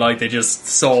literally like they just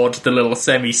sawed the little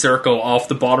semicircle off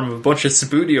the bottom of a bunch of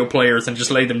Subbuteo players and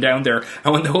just laid them down there,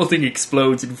 and when the whole thing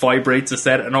explodes, it vibrates a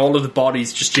set, and all of the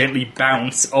bodies just gently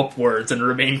bounce upwards and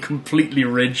remain completely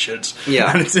rigid.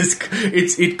 Yeah. And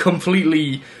it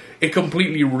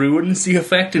completely ruins the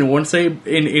effect in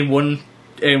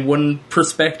one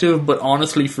perspective, but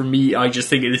honestly for me, I just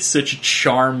think it is such a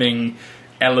charming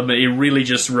element. It really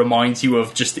just reminds you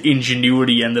of just the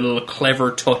ingenuity and the little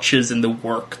clever touches and the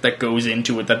work that goes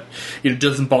into it that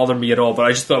doesn't bother me at all, but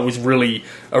I just thought it was a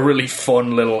really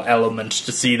fun little element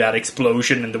to see that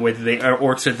explosion and the way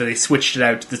that they switched it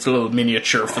out to this little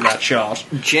miniature for that shot.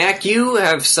 Jack, you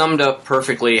have summed up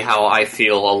perfectly how I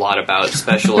feel a lot about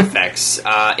special effects.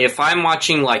 If I'm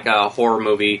watching like a horror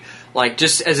movie, like,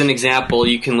 just as an example,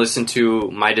 you can listen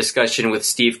to my discussion with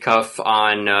Steve Cuff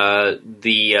on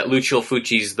the Lucio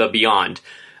Fucci's The Beyond.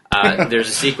 There's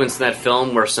a sequence in that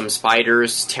film where some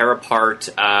spiders tear apart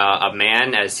a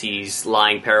man as he's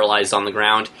lying paralyzed on the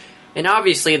ground. And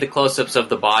obviously the close-ups of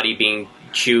the body being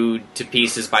chewed to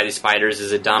pieces by the spiders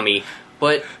is a dummy.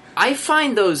 But I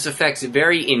find those effects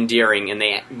very endearing, and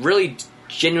they really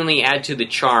genuinely add to the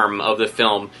charm of the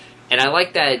film. I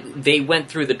like that they went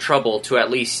through the trouble to at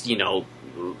least,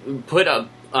 put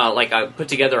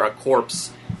together a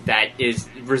corpse that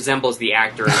resembles the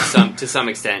actor to some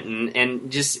extent,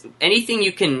 and just anything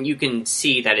you can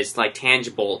see that is like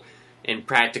tangible and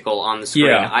practical on the screen.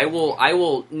 Yeah. I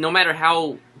will, no matter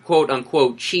how quote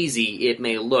unquote cheesy it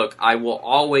may look, I will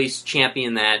always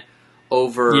champion that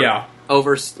over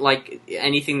like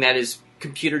anything that is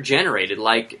computer generated.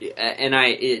 Before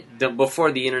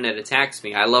the internet attacks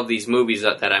me, I love these movies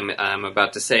that I'm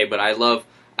about to say, but I love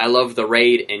The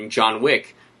Raid and John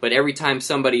Wick. But every time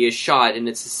somebody is shot and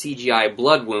it's a CGI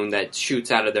blood wound that shoots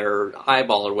out of their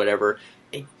eyeball or whatever,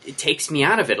 it takes me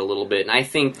out of it a little bit. And I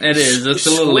think it is. It's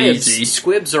a little easy.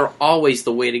 Squibs are always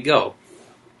the way to go.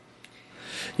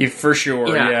 Yeah, for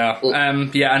sure. Yeah. Well,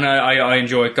 and I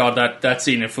enjoy it. God, that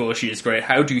scene in Fushi is great.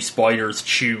 How do spiders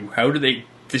chew? How do they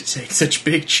take such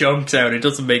big chunks out? It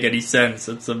doesn't make any sense.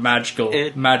 It's a magical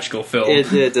film.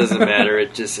 It doesn't matter.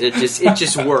 It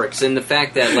just works. And the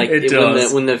fact that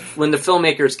when the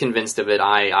filmmaker's convinced of it,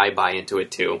 I buy into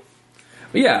it too.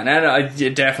 Yeah,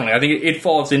 and definitely. I think it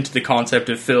falls into the concept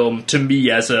of film to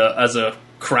me as a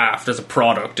craft, as a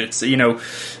product. It's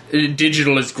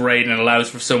digital is great and it allows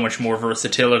for so much more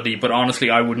versatility. But honestly,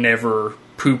 I would never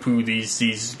poo-poo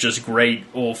these just great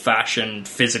old-fashioned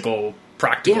physical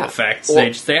practical effects.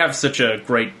 They have such a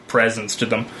great presence to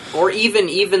them. Or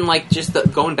even like just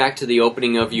going back to the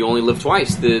opening of You Only Live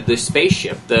Twice, the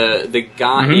spaceship, the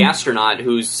guy, the astronaut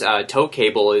whose tow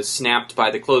cable is snapped by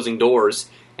the closing doors,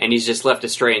 and he's just left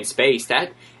astray in space.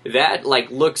 That like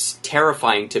looks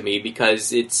terrifying to me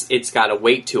because it's got a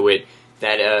weight to it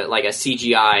that like a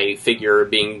CGI figure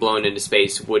being blown into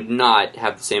space would not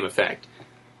have the same effect.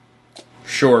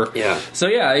 Sure. Yeah. So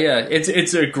yeah,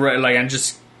 it's a great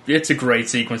it's a great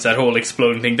sequence, that whole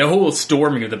exploding thing. The whole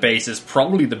storming of the base is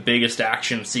probably the biggest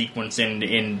action sequence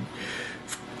in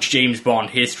James Bond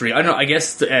history. I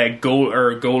guess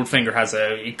Goldfinger has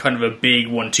a kind of a big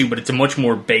one too, but it's a much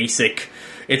more basic.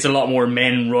 It's a lot more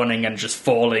men running and just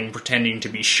falling, pretending to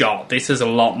be shot. This is a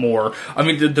lot more. I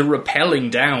mean, the rappelling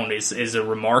down is a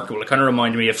remarkable. It kind of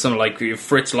reminded me of something like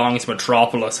Fritz Lang's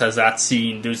Metropolis has that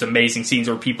scene. There's amazing scenes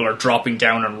where people are dropping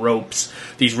down on ropes,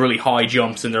 these really high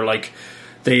jumps, and they're like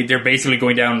they're basically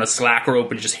going down on a slack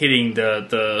rope and just hitting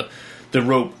the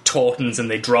rope tautens, and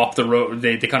they drop the rope.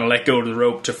 They kind of let go of the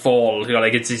rope to fall.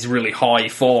 Like it's these really high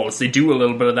falls. They do a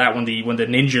little bit of that when the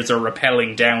ninjas are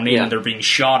rappelling down in and they're being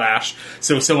shot at.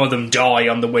 So some of them die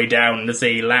on the way down, and as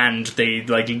they land, they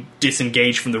like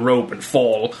disengage from the rope and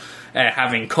fall.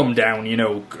 Having come down,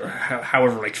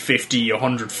 however, like 50,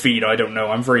 100 feet, I don't know.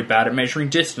 I'm very bad at measuring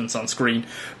distance on screen,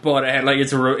 but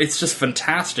it's just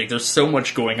fantastic. There's so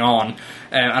much going on,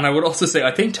 and I would also say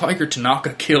I think Tiger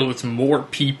Tanaka kills more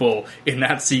people in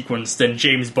that sequence than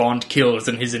James Bond kills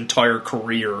in his entire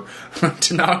career.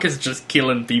 Tanaka's just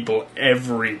killing people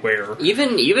everywhere.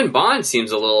 Even Bond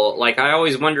seems a little like, I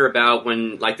always wonder about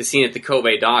when, like the scene at the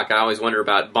Kobe dock. I always wonder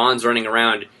about Bond's running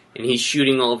around. And he's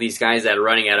shooting all these guys that are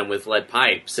running at him with lead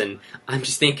pipes. And I'm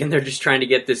just thinking they're just trying to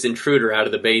get this intruder out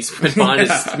of the base, but Bond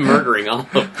is murdering all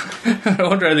of them. I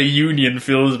wonder how the Union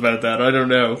feels about that. I don't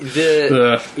know.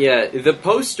 The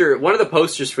poster, one of the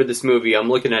posters for this movie, I'm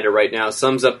looking at it right now,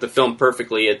 sums up the film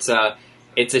perfectly. It's a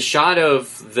shot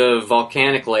of the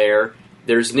volcanic layer.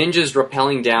 There's ninjas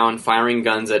rappelling down, firing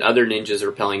guns at other ninjas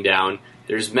rappelling down.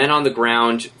 There's men on the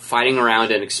ground fighting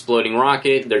around an exploding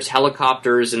rocket. There's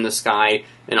helicopters in the sky.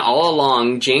 And all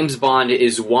along, James Bond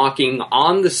is walking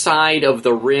on the side of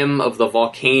the rim of the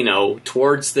volcano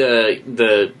towards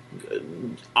the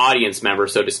audience member,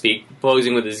 so to speak,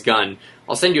 posing with his gun.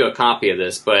 I'll send you a copy of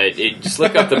this, but just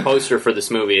look up the poster for this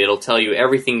movie. It'll tell you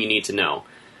everything you need to know.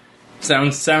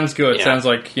 Sounds good. Yeah. Sounds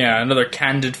like, another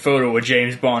candid photo of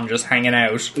James Bond just hanging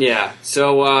out. Yeah,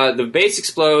 so the base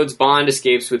explodes, Bond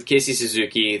escapes with Kissy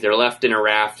Suzuki. They're left in a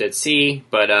raft at sea,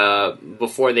 but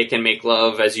before they can make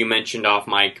love, as you mentioned off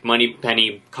mic,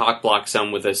 Moneypenny cockblocks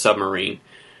him with a submarine.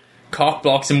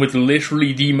 Cockblocks him with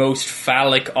literally the most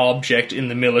phallic object in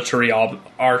the military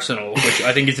arsenal, which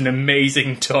I think is an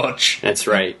amazing touch. That's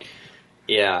right.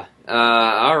 Yeah.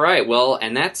 All right. Well,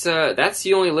 and that's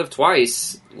You Only Live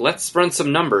Twice. Let's run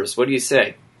some numbers. What do you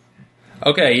say?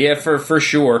 Okay, yeah, for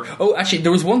sure. Oh, actually,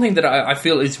 there was one thing that I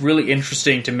feel is really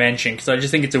interesting to mention, because I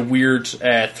just think it's a weird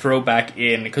throwback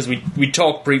in, because we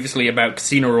talked previously about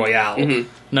Casino Royale,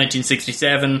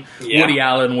 1967. Yeah. Woody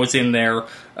Allen was in there.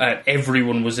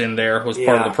 Everyone was in there, was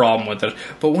part of the problem with it.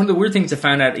 But one of the weird things I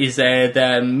found out is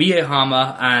that Mie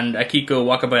Hama and Akiko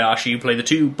Wakabayashi, who play the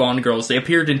two Bond girls, they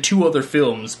appeared in two other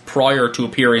films prior to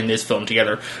appearing in this film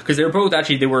together. Because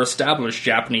they were established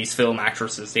Japanese film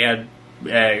actresses. They had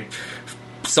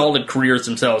solid careers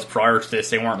themselves prior to this.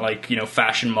 They weren't like,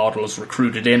 fashion models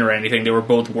recruited in or anything. They were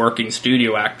both working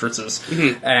studio actresses.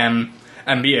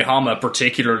 And Mia Hama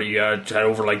particularly had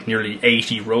over like nearly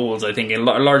 80 roles, I think,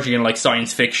 largely in like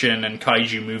science fiction and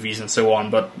kaiju movies and so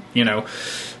on. But,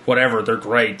 whatever, they're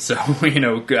great. So,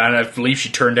 and I believe she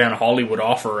turned down a Hollywood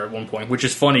offer at one point, which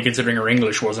is funny considering her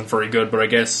English wasn't very good. But I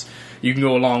guess you can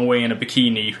go a long way in a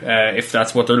bikini if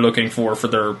that's what they're looking for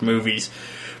their movies.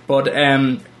 But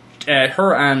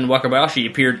her and Wakabayashi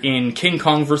appeared in King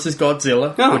Kong vs.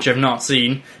 Godzilla, which I've not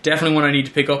seen. Definitely one I need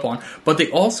to pick up on. But they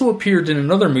also appeared in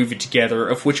another movie together,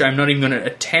 of which I'm not even going to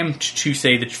attempt to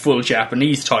say the full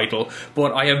Japanese title,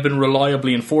 but I have been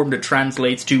reliably informed it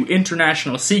translates to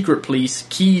International Secret Police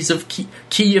Key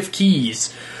of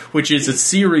Keys, which is a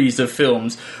series of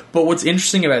films. But what's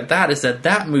interesting about that is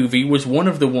that movie was one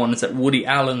of the ones that Woody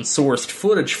Allen sourced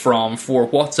footage from for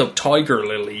What's Up Tiger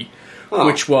Lily,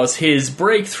 which was his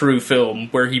breakthrough film,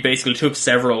 where he basically took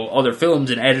several other films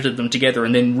and edited them together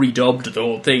and then redubbed the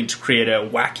whole thing to create a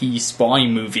wacky spy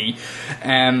movie.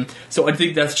 So I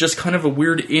think that's just kind of a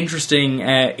weird, interesting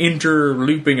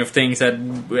interlooping of things that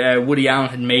Woody Allen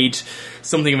had made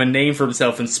something of a name for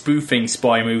himself in spoofing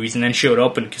spy movies and then showed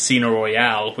up in Casino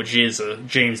Royale, which is a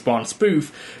James Bond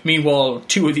spoof. Meanwhile,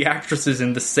 two of the actresses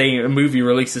in the same movie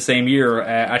released the same year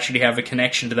actually have a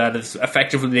connection to that, as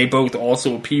effectively they both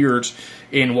also appeared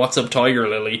in What's Up Tiger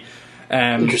Lily.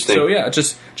 Interesting. So yeah,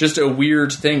 just a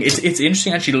weird thing. It's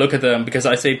interesting actually to look at them, because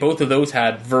I say both of those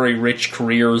had very rich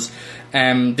careers.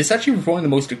 This actually was one of the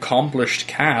most accomplished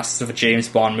casts of a James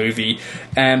Bond movie,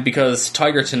 because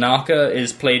Tiger Tanaka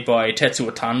is played by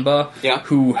Tetsuo Tanba,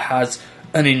 who has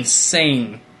an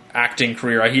insane acting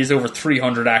career. He has over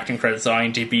 300 acting credits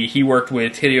on IMDb. He worked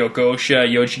with Hideo Gosha,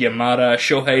 Yoji Yamada,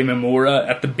 Shohei Mimura.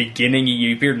 At the beginning,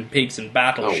 he appeared in Pigs and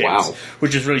Battleships,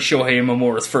 which is really Shohei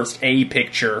Mimura's first A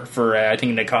picture for, I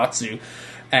think, Nekatsu.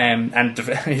 And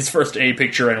his first A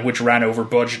picture, and which ran over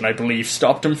budget, and I believe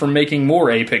stopped him from making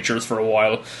more A pictures for a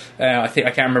while. I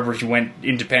can't remember if he went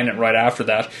independent right after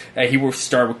that. He worked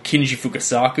starred with Kinji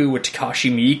Fukasaku, with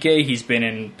Takashi Miike. He's been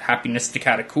in Happiness to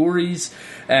Katakuris.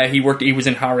 He was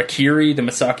in Harakiri, the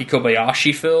Masaki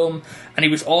Kobayashi film, and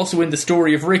he was also in The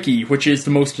Story of Ricky, which is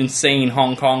the most insane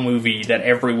Hong Kong movie that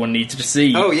everyone needs to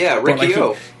see. Oh yeah, Ricky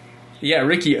O. Yeah,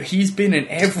 Ricky. He's been in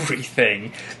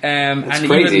everything, That's and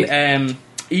crazy.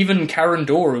 Even Karen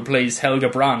Dorr, who plays Helga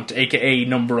Brandt, aka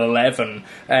Number 11,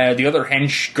 the other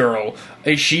hench girl,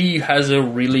 she has a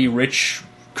really rich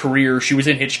career. She was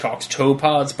in Hitchcock's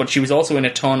Topaz, but she was also in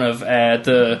a ton of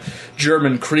the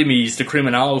German krimis, the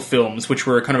Kriminal films, which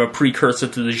were kind of a precursor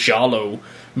to the Giallo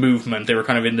movement. They were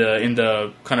kind of in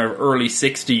the kind of early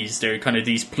 60s. They're kind of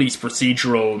these police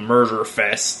procedural murder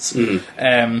fests.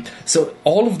 So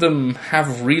all of them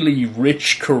have really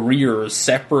rich careers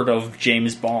separate of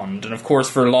James Bond, and of course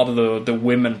for a lot of the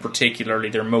women particularly,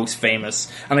 they're most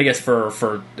famous. And I guess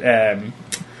for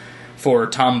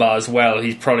Tamba as well,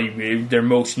 they're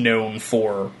most known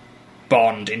for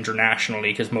Bond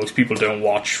internationally, because most people don't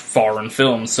watch foreign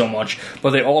films so much,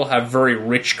 but they all have very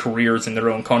rich careers in their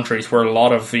own countries, where a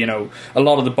lot of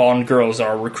the Bond girls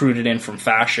are recruited in from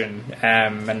fashion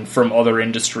and from other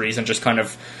industries, and just kind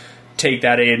of take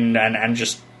that in and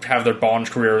just have their Bond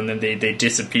career, and then they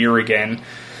disappear again.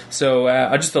 So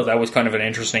I just thought that was kind of an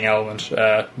interesting element.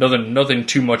 Nothing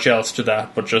too much else to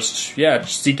that, but just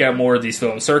seek out more of these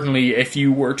films. Certainly, if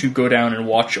you were to go down and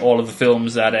watch all of the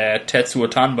films that Tetsuo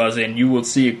Tanba's in, you will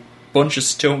see a bunch of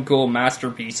stone cold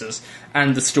masterpieces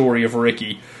and The Story of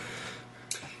Ricky.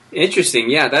 Interesting,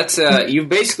 yeah. That's you've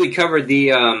basically covered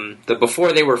the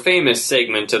Before They Were Famous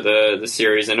segment of the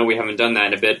series. I know we haven't done that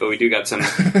in a bit, but we do got some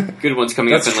good ones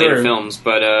coming up in later films.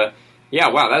 But yeah,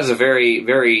 wow, that was a very,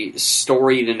 very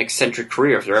storied and eccentric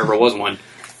career, if there ever was one.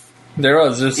 There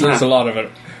was. There's a lot of it.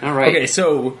 All right. Okay,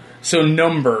 so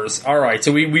numbers. All right,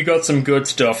 so we got some good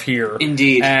stuff here.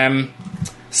 Indeed.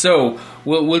 So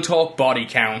we'll talk body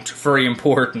count. Very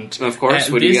important. Of course.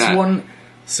 What do you got?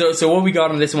 So what we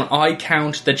got on this one? I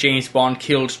count that James Bond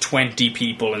killed 20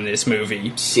 people in this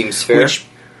movie. Seems fair.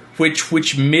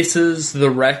 Which misses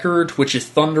the record, which is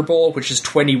Thunderball, which is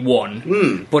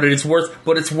 21. But it's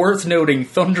worth noting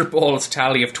Thunderball's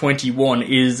tally of 21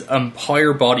 is a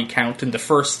higher body count than the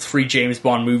first 3 James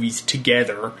Bond movies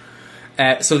together.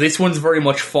 So this one's very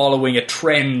much following a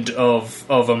trend of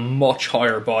a much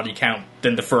higher body count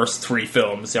than the first 3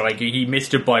 films. So, like, he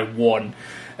missed it by 1.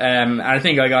 I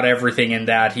think I got everything in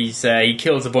that. He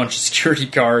kills a bunch of security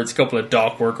guards, a couple of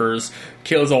dock workers,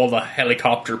 kills all the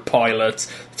helicopter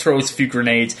pilots, throws a few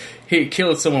grenades. He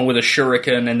kills someone with a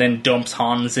shuriken and then dumps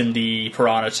Hans in the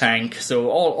piranha tank. So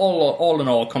all in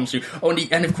all comes through. Oh,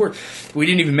 and of course, we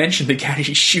didn't even mention the guy.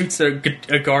 He shoots a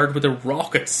guard with a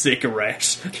rocket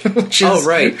cigarette. Which is,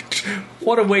 right.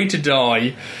 What a way to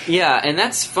die. Yeah, and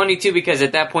that's funny too, because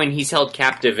at that point he's held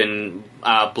captive in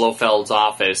Blofeld's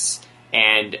office.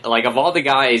 And, like, of all the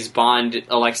guys Bond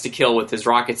elects to kill with his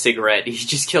rocket cigarette, he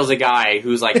just kills a guy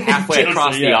who's, like, halfway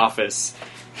across the office.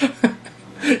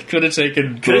 Could have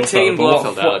taken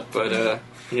Blofeld out, but,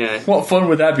 yeah. What fun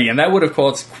would that be? And that would have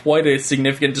caused quite a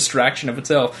significant distraction of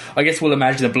itself. I guess we'll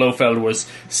imagine that Blofeld was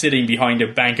sitting behind a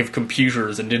bank of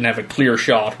computers and didn't have a clear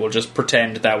shot. We'll just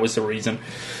pretend that was the reason.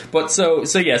 But so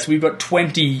yes, we've got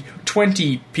 20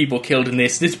 people killed in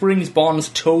this. This brings Bond's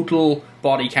total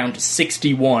body count to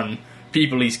 61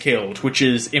 people he's killed, which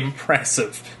is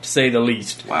impressive, to say the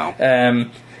least. Wow.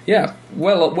 Yeah,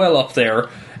 well up there.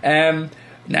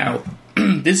 Now,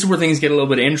 this is where things get a little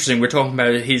bit interesting. We're talking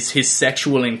about his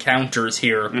sexual encounters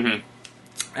here.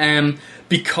 Mm-hmm.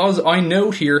 Because I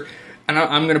note here, and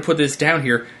I'm going to put this down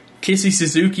here, Kissy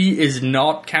Suzuki is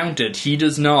not counted. He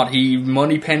does not.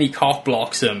 Moneypenny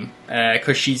cockblocks him,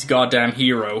 because she's goddamn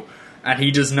hero. And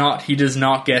he does not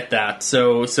get that.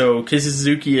 So Kissy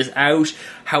Suzuki is out.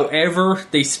 However,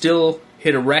 they still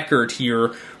hit a record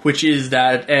here, which is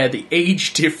that the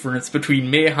age difference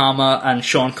between Mie Hama and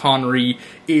Sean Connery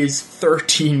is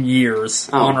 13 years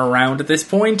on around at this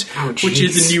point, which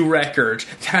is a new record.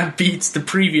 That beats the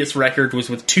previous record, was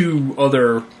with two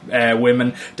other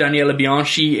women, Daniela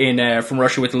Bianchi in From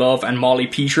Russia with Love, and Molly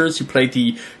Peters, who played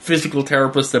the physical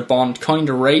therapist that Bond kind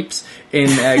of rapes in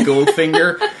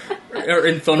Goldfinger. Or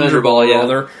in Thunderball,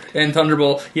 rather. In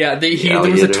Thunderball, yeah, there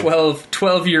was a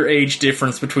 12-year age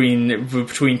difference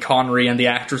between Connery and the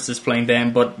actresses playing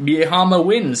them, but Mie Hama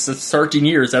wins. That's 13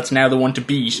 years. That's now the one to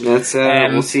beat. That's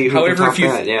we'll see who can top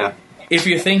that, yeah. If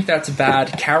you think that's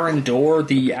bad, Karen Dor,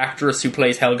 the actress who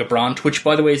plays Helga Brandt, which,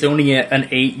 by the way, is only an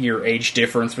 8-year age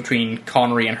difference between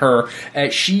Connery and her,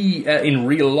 she, in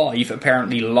real life,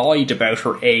 apparently lied about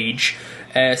her age,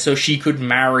 so she could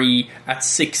marry at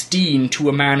 16 to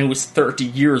a man who was 30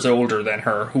 years older than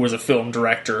her, who was a film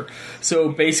director. So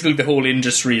basically the whole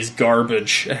industry is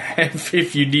garbage.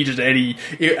 If you needed any,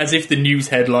 as if the news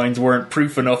headlines weren't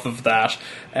proof enough of that,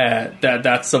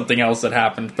 that's something else that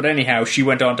happened. But anyhow, she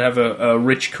went on to have a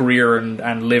rich career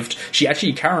and lived.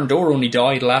 Karen Dor only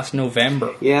died last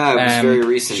November. Yeah, it was very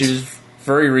recent. She was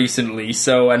very recently,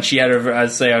 and she had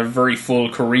a very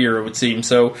full career, it would seem.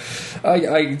 So,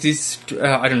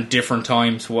 different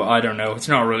times. Well, I don't know. It's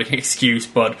not really an excuse,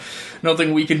 but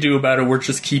nothing we can do about it. We're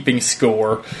just keeping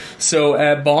score.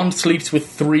 So, Bond sleeps with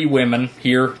 3 women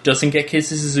here. Doesn't get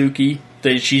Kissy Suzuki.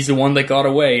 She's the one that got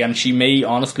away, and she may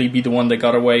honestly be the one that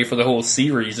got away for the whole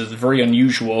series. It's very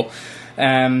unusual.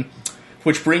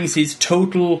 Which brings his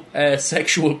total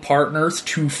sexual partners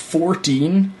to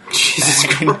 14. Jesus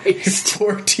Christ.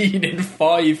 14 in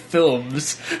 5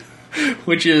 films.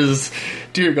 Which is,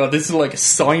 dear God, this is like a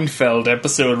Seinfeld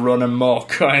episode run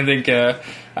amok. I think,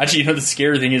 actually, the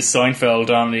scary thing is Seinfeld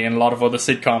and a lot of other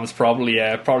sitcoms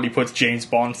probably puts James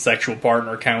Bond's sexual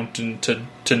partner count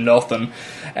to nothing.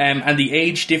 And the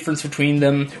age difference between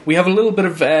them, we have a little bit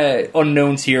of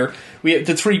unknowns here. We have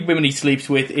the 3 women he sleeps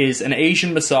with is an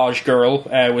Asian massage girl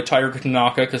with Tiger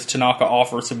Tanaka, because Tanaka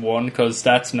offers him one, because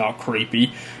that's not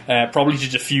creepy. Probably to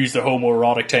diffuse the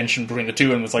homoerotic tension between the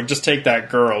two, and was like, just take that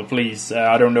girl, please.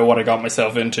 I don't know what I got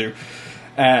myself into.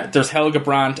 There's Helga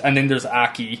Brandt, and then there's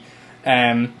Aki.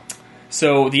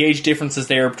 So the age differences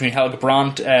there between Helga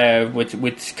Brandt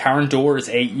with Karen Dor is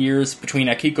 8 years. Between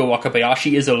Akiko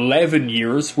Wakabayashi is 11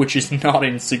 years, which is not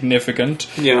insignificant.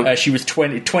 Yeah. She was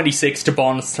 26 to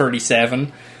Bond's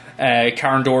 37.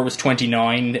 Karen Dor was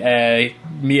 29.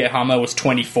 Mie Hama was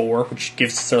 24, which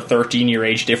gives us a 13-year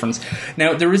age difference.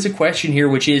 Now, there is a question here,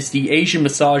 which is the Asian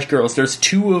massage girls. There's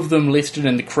 2 of them listed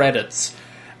in the credits,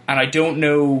 and I don't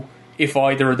know if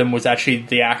either of them was actually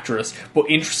the actress. But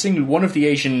interestingly, one of the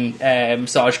Asian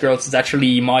massage girls is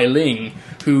actually Mai Ling,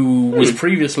 who was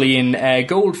previously in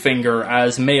Goldfinger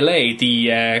as Melee,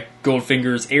 the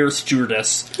Goldfinger's air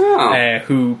stewardess,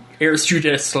 air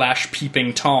stewardess /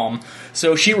 peeping Tom.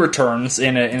 So she returns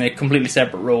in a completely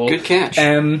separate role. Good catch.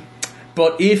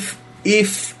 But if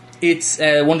it's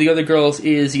one of the other girls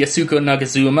is Yasuko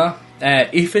Nagazuma,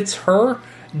 if it's her,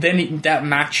 then that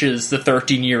matches the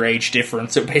 13-year age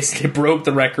difference. It basically broke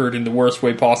the record in the worst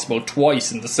way possible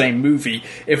twice in the same movie.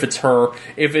 If it's her.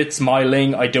 If it's Mai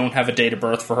Ling, I don't have a date of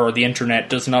birth for her. The internet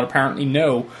does not apparently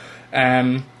know.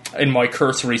 in my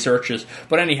cursory searches.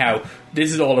 But anyhow,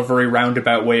 this is all a very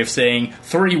roundabout way of saying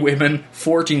 3 women,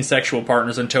 14 sexual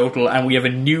partners in total, and we have a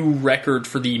new record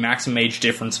for the maximum age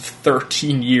difference of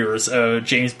 13 years.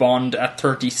 James Bond at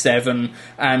 37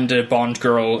 and Bond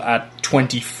girl at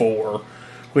 24,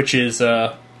 which is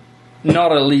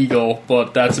not illegal,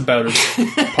 but that's about as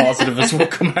positive as we'll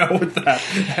come out with that.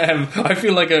 I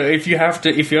feel like if you have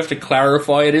to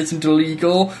clarify it isn't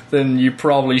illegal, then you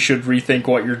probably should rethink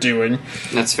what you're doing.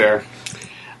 That's fair.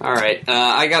 All right,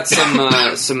 I got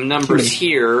some numbers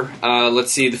here.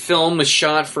 Let's see. The film was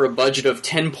shot for a budget of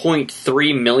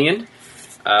 $10.3 million,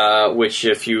 which,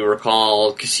 if you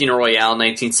recall, Casino Royale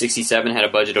 1967 had a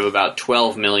budget of about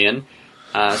 $12 million.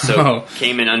 So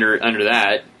came in under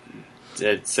that.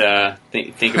 It's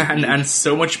think of, and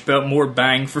so much more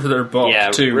bang for their buck. Yeah,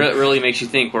 too. Really makes you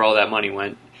think where all that money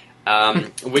went.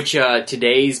 Which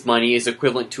today's money is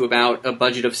equivalent to about a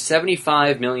budget of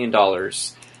 $75 million.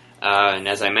 And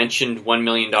as I mentioned, $1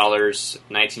 million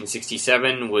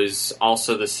 1967 was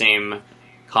also the same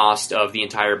cost of the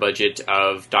entire budget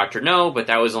of Dr. No, but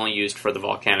that was only used for the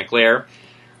volcanic lair.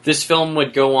 This film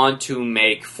would go on to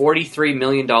make $43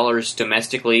 million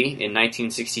domestically in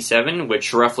 1967,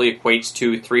 which roughly equates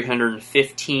to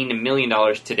 $315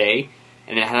 million today,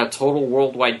 and it had a total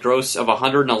worldwide gross of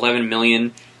 $111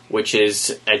 million, which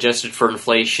is, adjusted for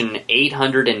inflation,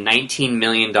 $819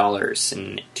 million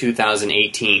in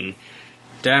 2018.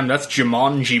 Damn, that's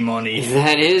Jumanji money.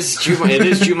 That is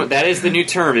that is the new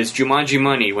term. Is Jumanji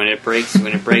money when it breaks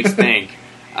bank.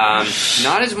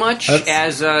 Not as much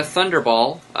as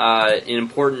Thunderball. An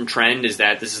important trend is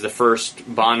that this is the first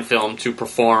Bond film to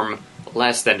perform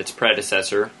less than its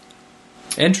predecessor.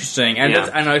 Interesting, and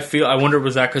I wonder,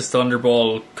 was that because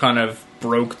Thunderball kind of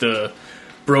broke the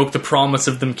promise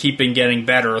of them getting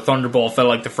better? Thunderball felt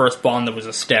like the first Bond that was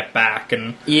a step back,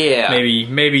 and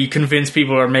maybe convinced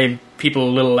people, or made people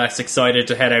a little less excited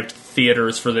to head out to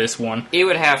theaters for this one. It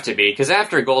would have to be, because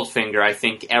after Goldfinger, I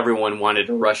think everyone wanted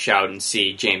to rush out and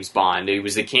see James Bond. He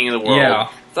was the king of the world. Yeah.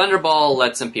 Thunderball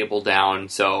let some people down,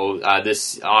 so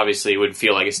this obviously would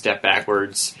feel like a step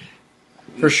backwards.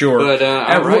 For sure. But,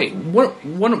 alright.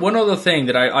 One other thing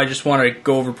that I just want to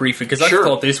go over briefly, because I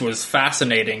thought this was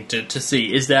fascinating to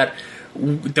see, is that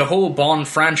the whole Bond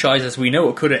franchise as we know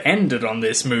it could have ended on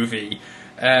this movie.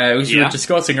 We were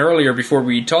discussing earlier before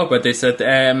we talked about this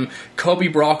that Cubby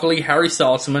Broccoli, Harry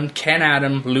Saltzman, Ken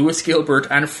Adam, Lewis Gilbert,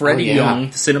 and Freddie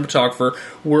Young, the cinematographer,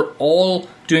 were all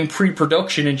doing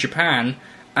pre-production in Japan,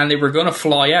 and they were going to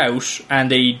fly out,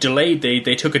 and they delayed.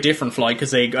 They took a different flight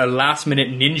because a last-minute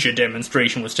ninja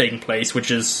demonstration was taking place, which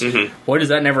is why does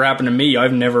that never happen to me?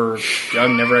 I've never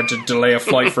had to delay a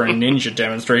flight for a ninja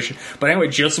demonstration. But anyway,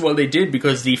 just what they did,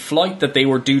 because the flight that they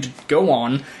were due to go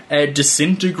on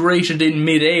disintegrated in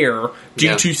midair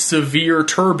due to severe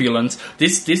turbulence.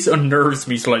 This unnerves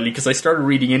me slightly, because I started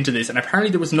reading into this, and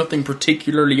apparently there was nothing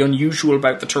particularly unusual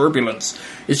about the turbulence.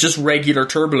 It's just regular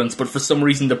turbulence, but for some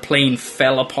reason the plane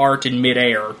fell apart in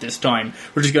midair this time,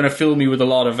 which is going to fill me with a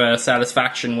lot of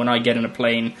satisfaction when I get in a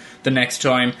plane the next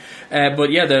time.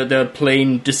 But yeah, the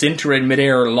plane disintegrated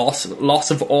midair,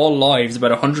 loss of all lives,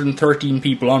 about 113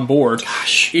 people on board.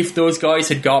 Gosh. If those guys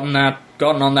had gotten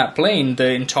on that plane,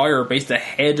 the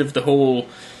head of the whole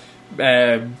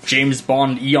James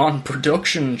Bond Eon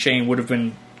production chain would have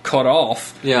been cut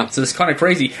off. Yeah. So it's kind of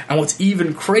crazy. And what's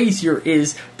even crazier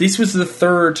is this was the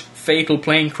third fatal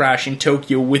plane crash in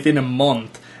Tokyo within a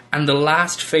month, and the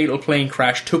last fatal plane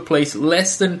crash took place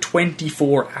less than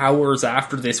 24 hours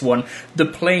after this one. The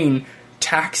plane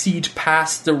taxied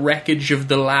past the wreckage of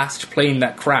the last plane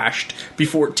that crashed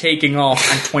before taking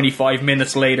off, and 25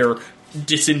 minutes later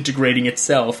disintegrating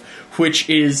itself, which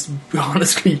is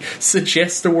honestly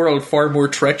suggests the world far more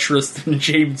treacherous than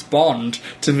James Bond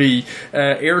to me.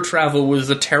 Air travel was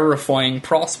a terrifying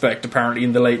prospect apparently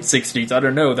in the late 60s. I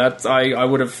don't know, that I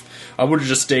would have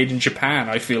just stayed in Japan.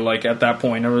 I feel like at that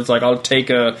point I was like, I'll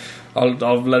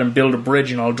let him build a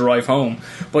bridge and I'll drive home.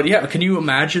 But yeah, can you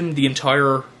imagine the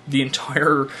entire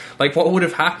like what would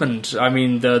have happened? I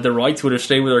mean, the rights would have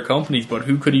stayed with their companies, but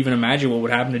who could even imagine what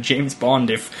would happen to James Bond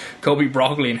if Cubby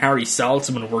Broccoli and Harry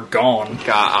Saltzman were gone?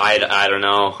 God, I don't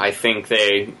know. I think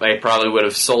they probably would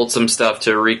have sold some stuff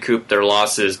to recoup their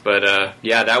losses, but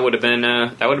yeah, that would have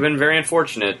been very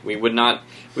unfortunate. We would not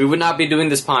be doing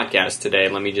this podcast today.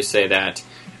 Let me just say that.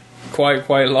 Quite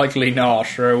likely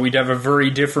not. We'd have a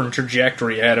very different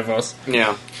trajectory ahead of us.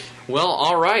 Yeah. Well,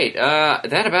 all right.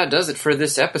 That about does it for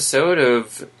this episode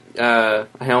of. I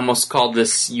almost called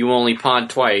this "You Only Pod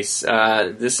Twice."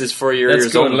 This is for your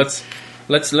ears only.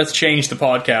 Let's change the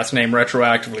podcast name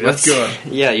retroactively. That's good.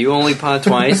 Yeah, You Only Pod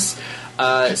Twice.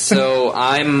 So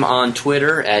I'm on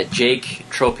Twitter at Jake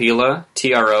Tropila,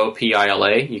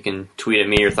 Tropila. You can tweet at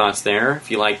me your thoughts there. If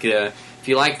you like the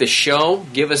show,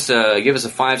 give us a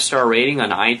 5-star rating on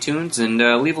iTunes and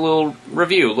leave a little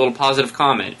review, a little positive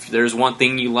comment. If there's one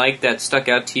thing you like that stuck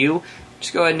out to you,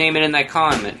 just go ahead and name it in that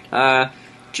comment.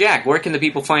 Jack, where can the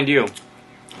people find you?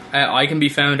 I can be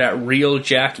found at Real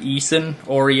Jack Eason,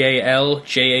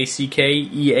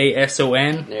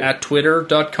 RealJackEason, at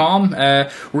Twitter.com.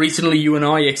 Recently, you and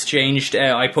I exchanged,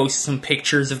 I posted some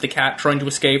pictures of the cat trying to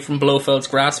escape from Blofeld's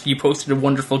grasp. You posted a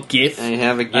wonderful GIF. I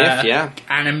have a GIF, yeah.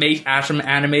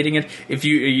 Animating it. If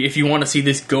you want to see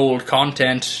this gold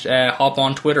content, hop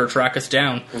on Twitter, track us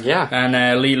down. Yeah.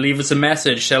 And leave us a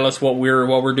message. Tell us what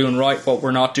we're doing right, what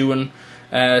we're not doing.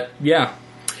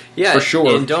 Yeah, for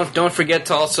sure. And don't forget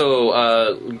to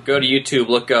also go to YouTube,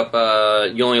 look up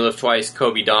You Only Live Twice,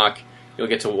 Kobe Doc. You'll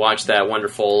get to watch that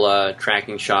wonderful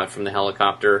tracking shot from the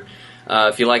helicopter.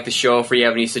 If you like the show, if you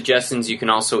have any suggestions, you can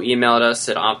also email us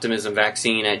at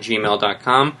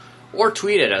optimismvaccine@gmail.com or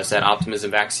tweet at us at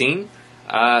optimismvaccine.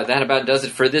 That about does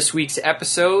it for this week's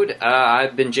episode.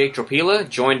 I've been Jake Tropila,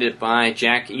 joined by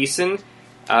Jack Eason.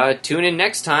 Tune in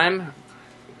next time.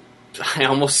 I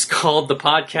almost called the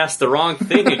podcast the wrong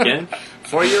thing again.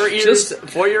 For your ears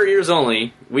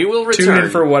only, we will return. Tune in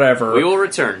for whatever. We will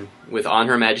return with On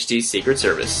Her Majesty's Secret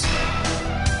Service.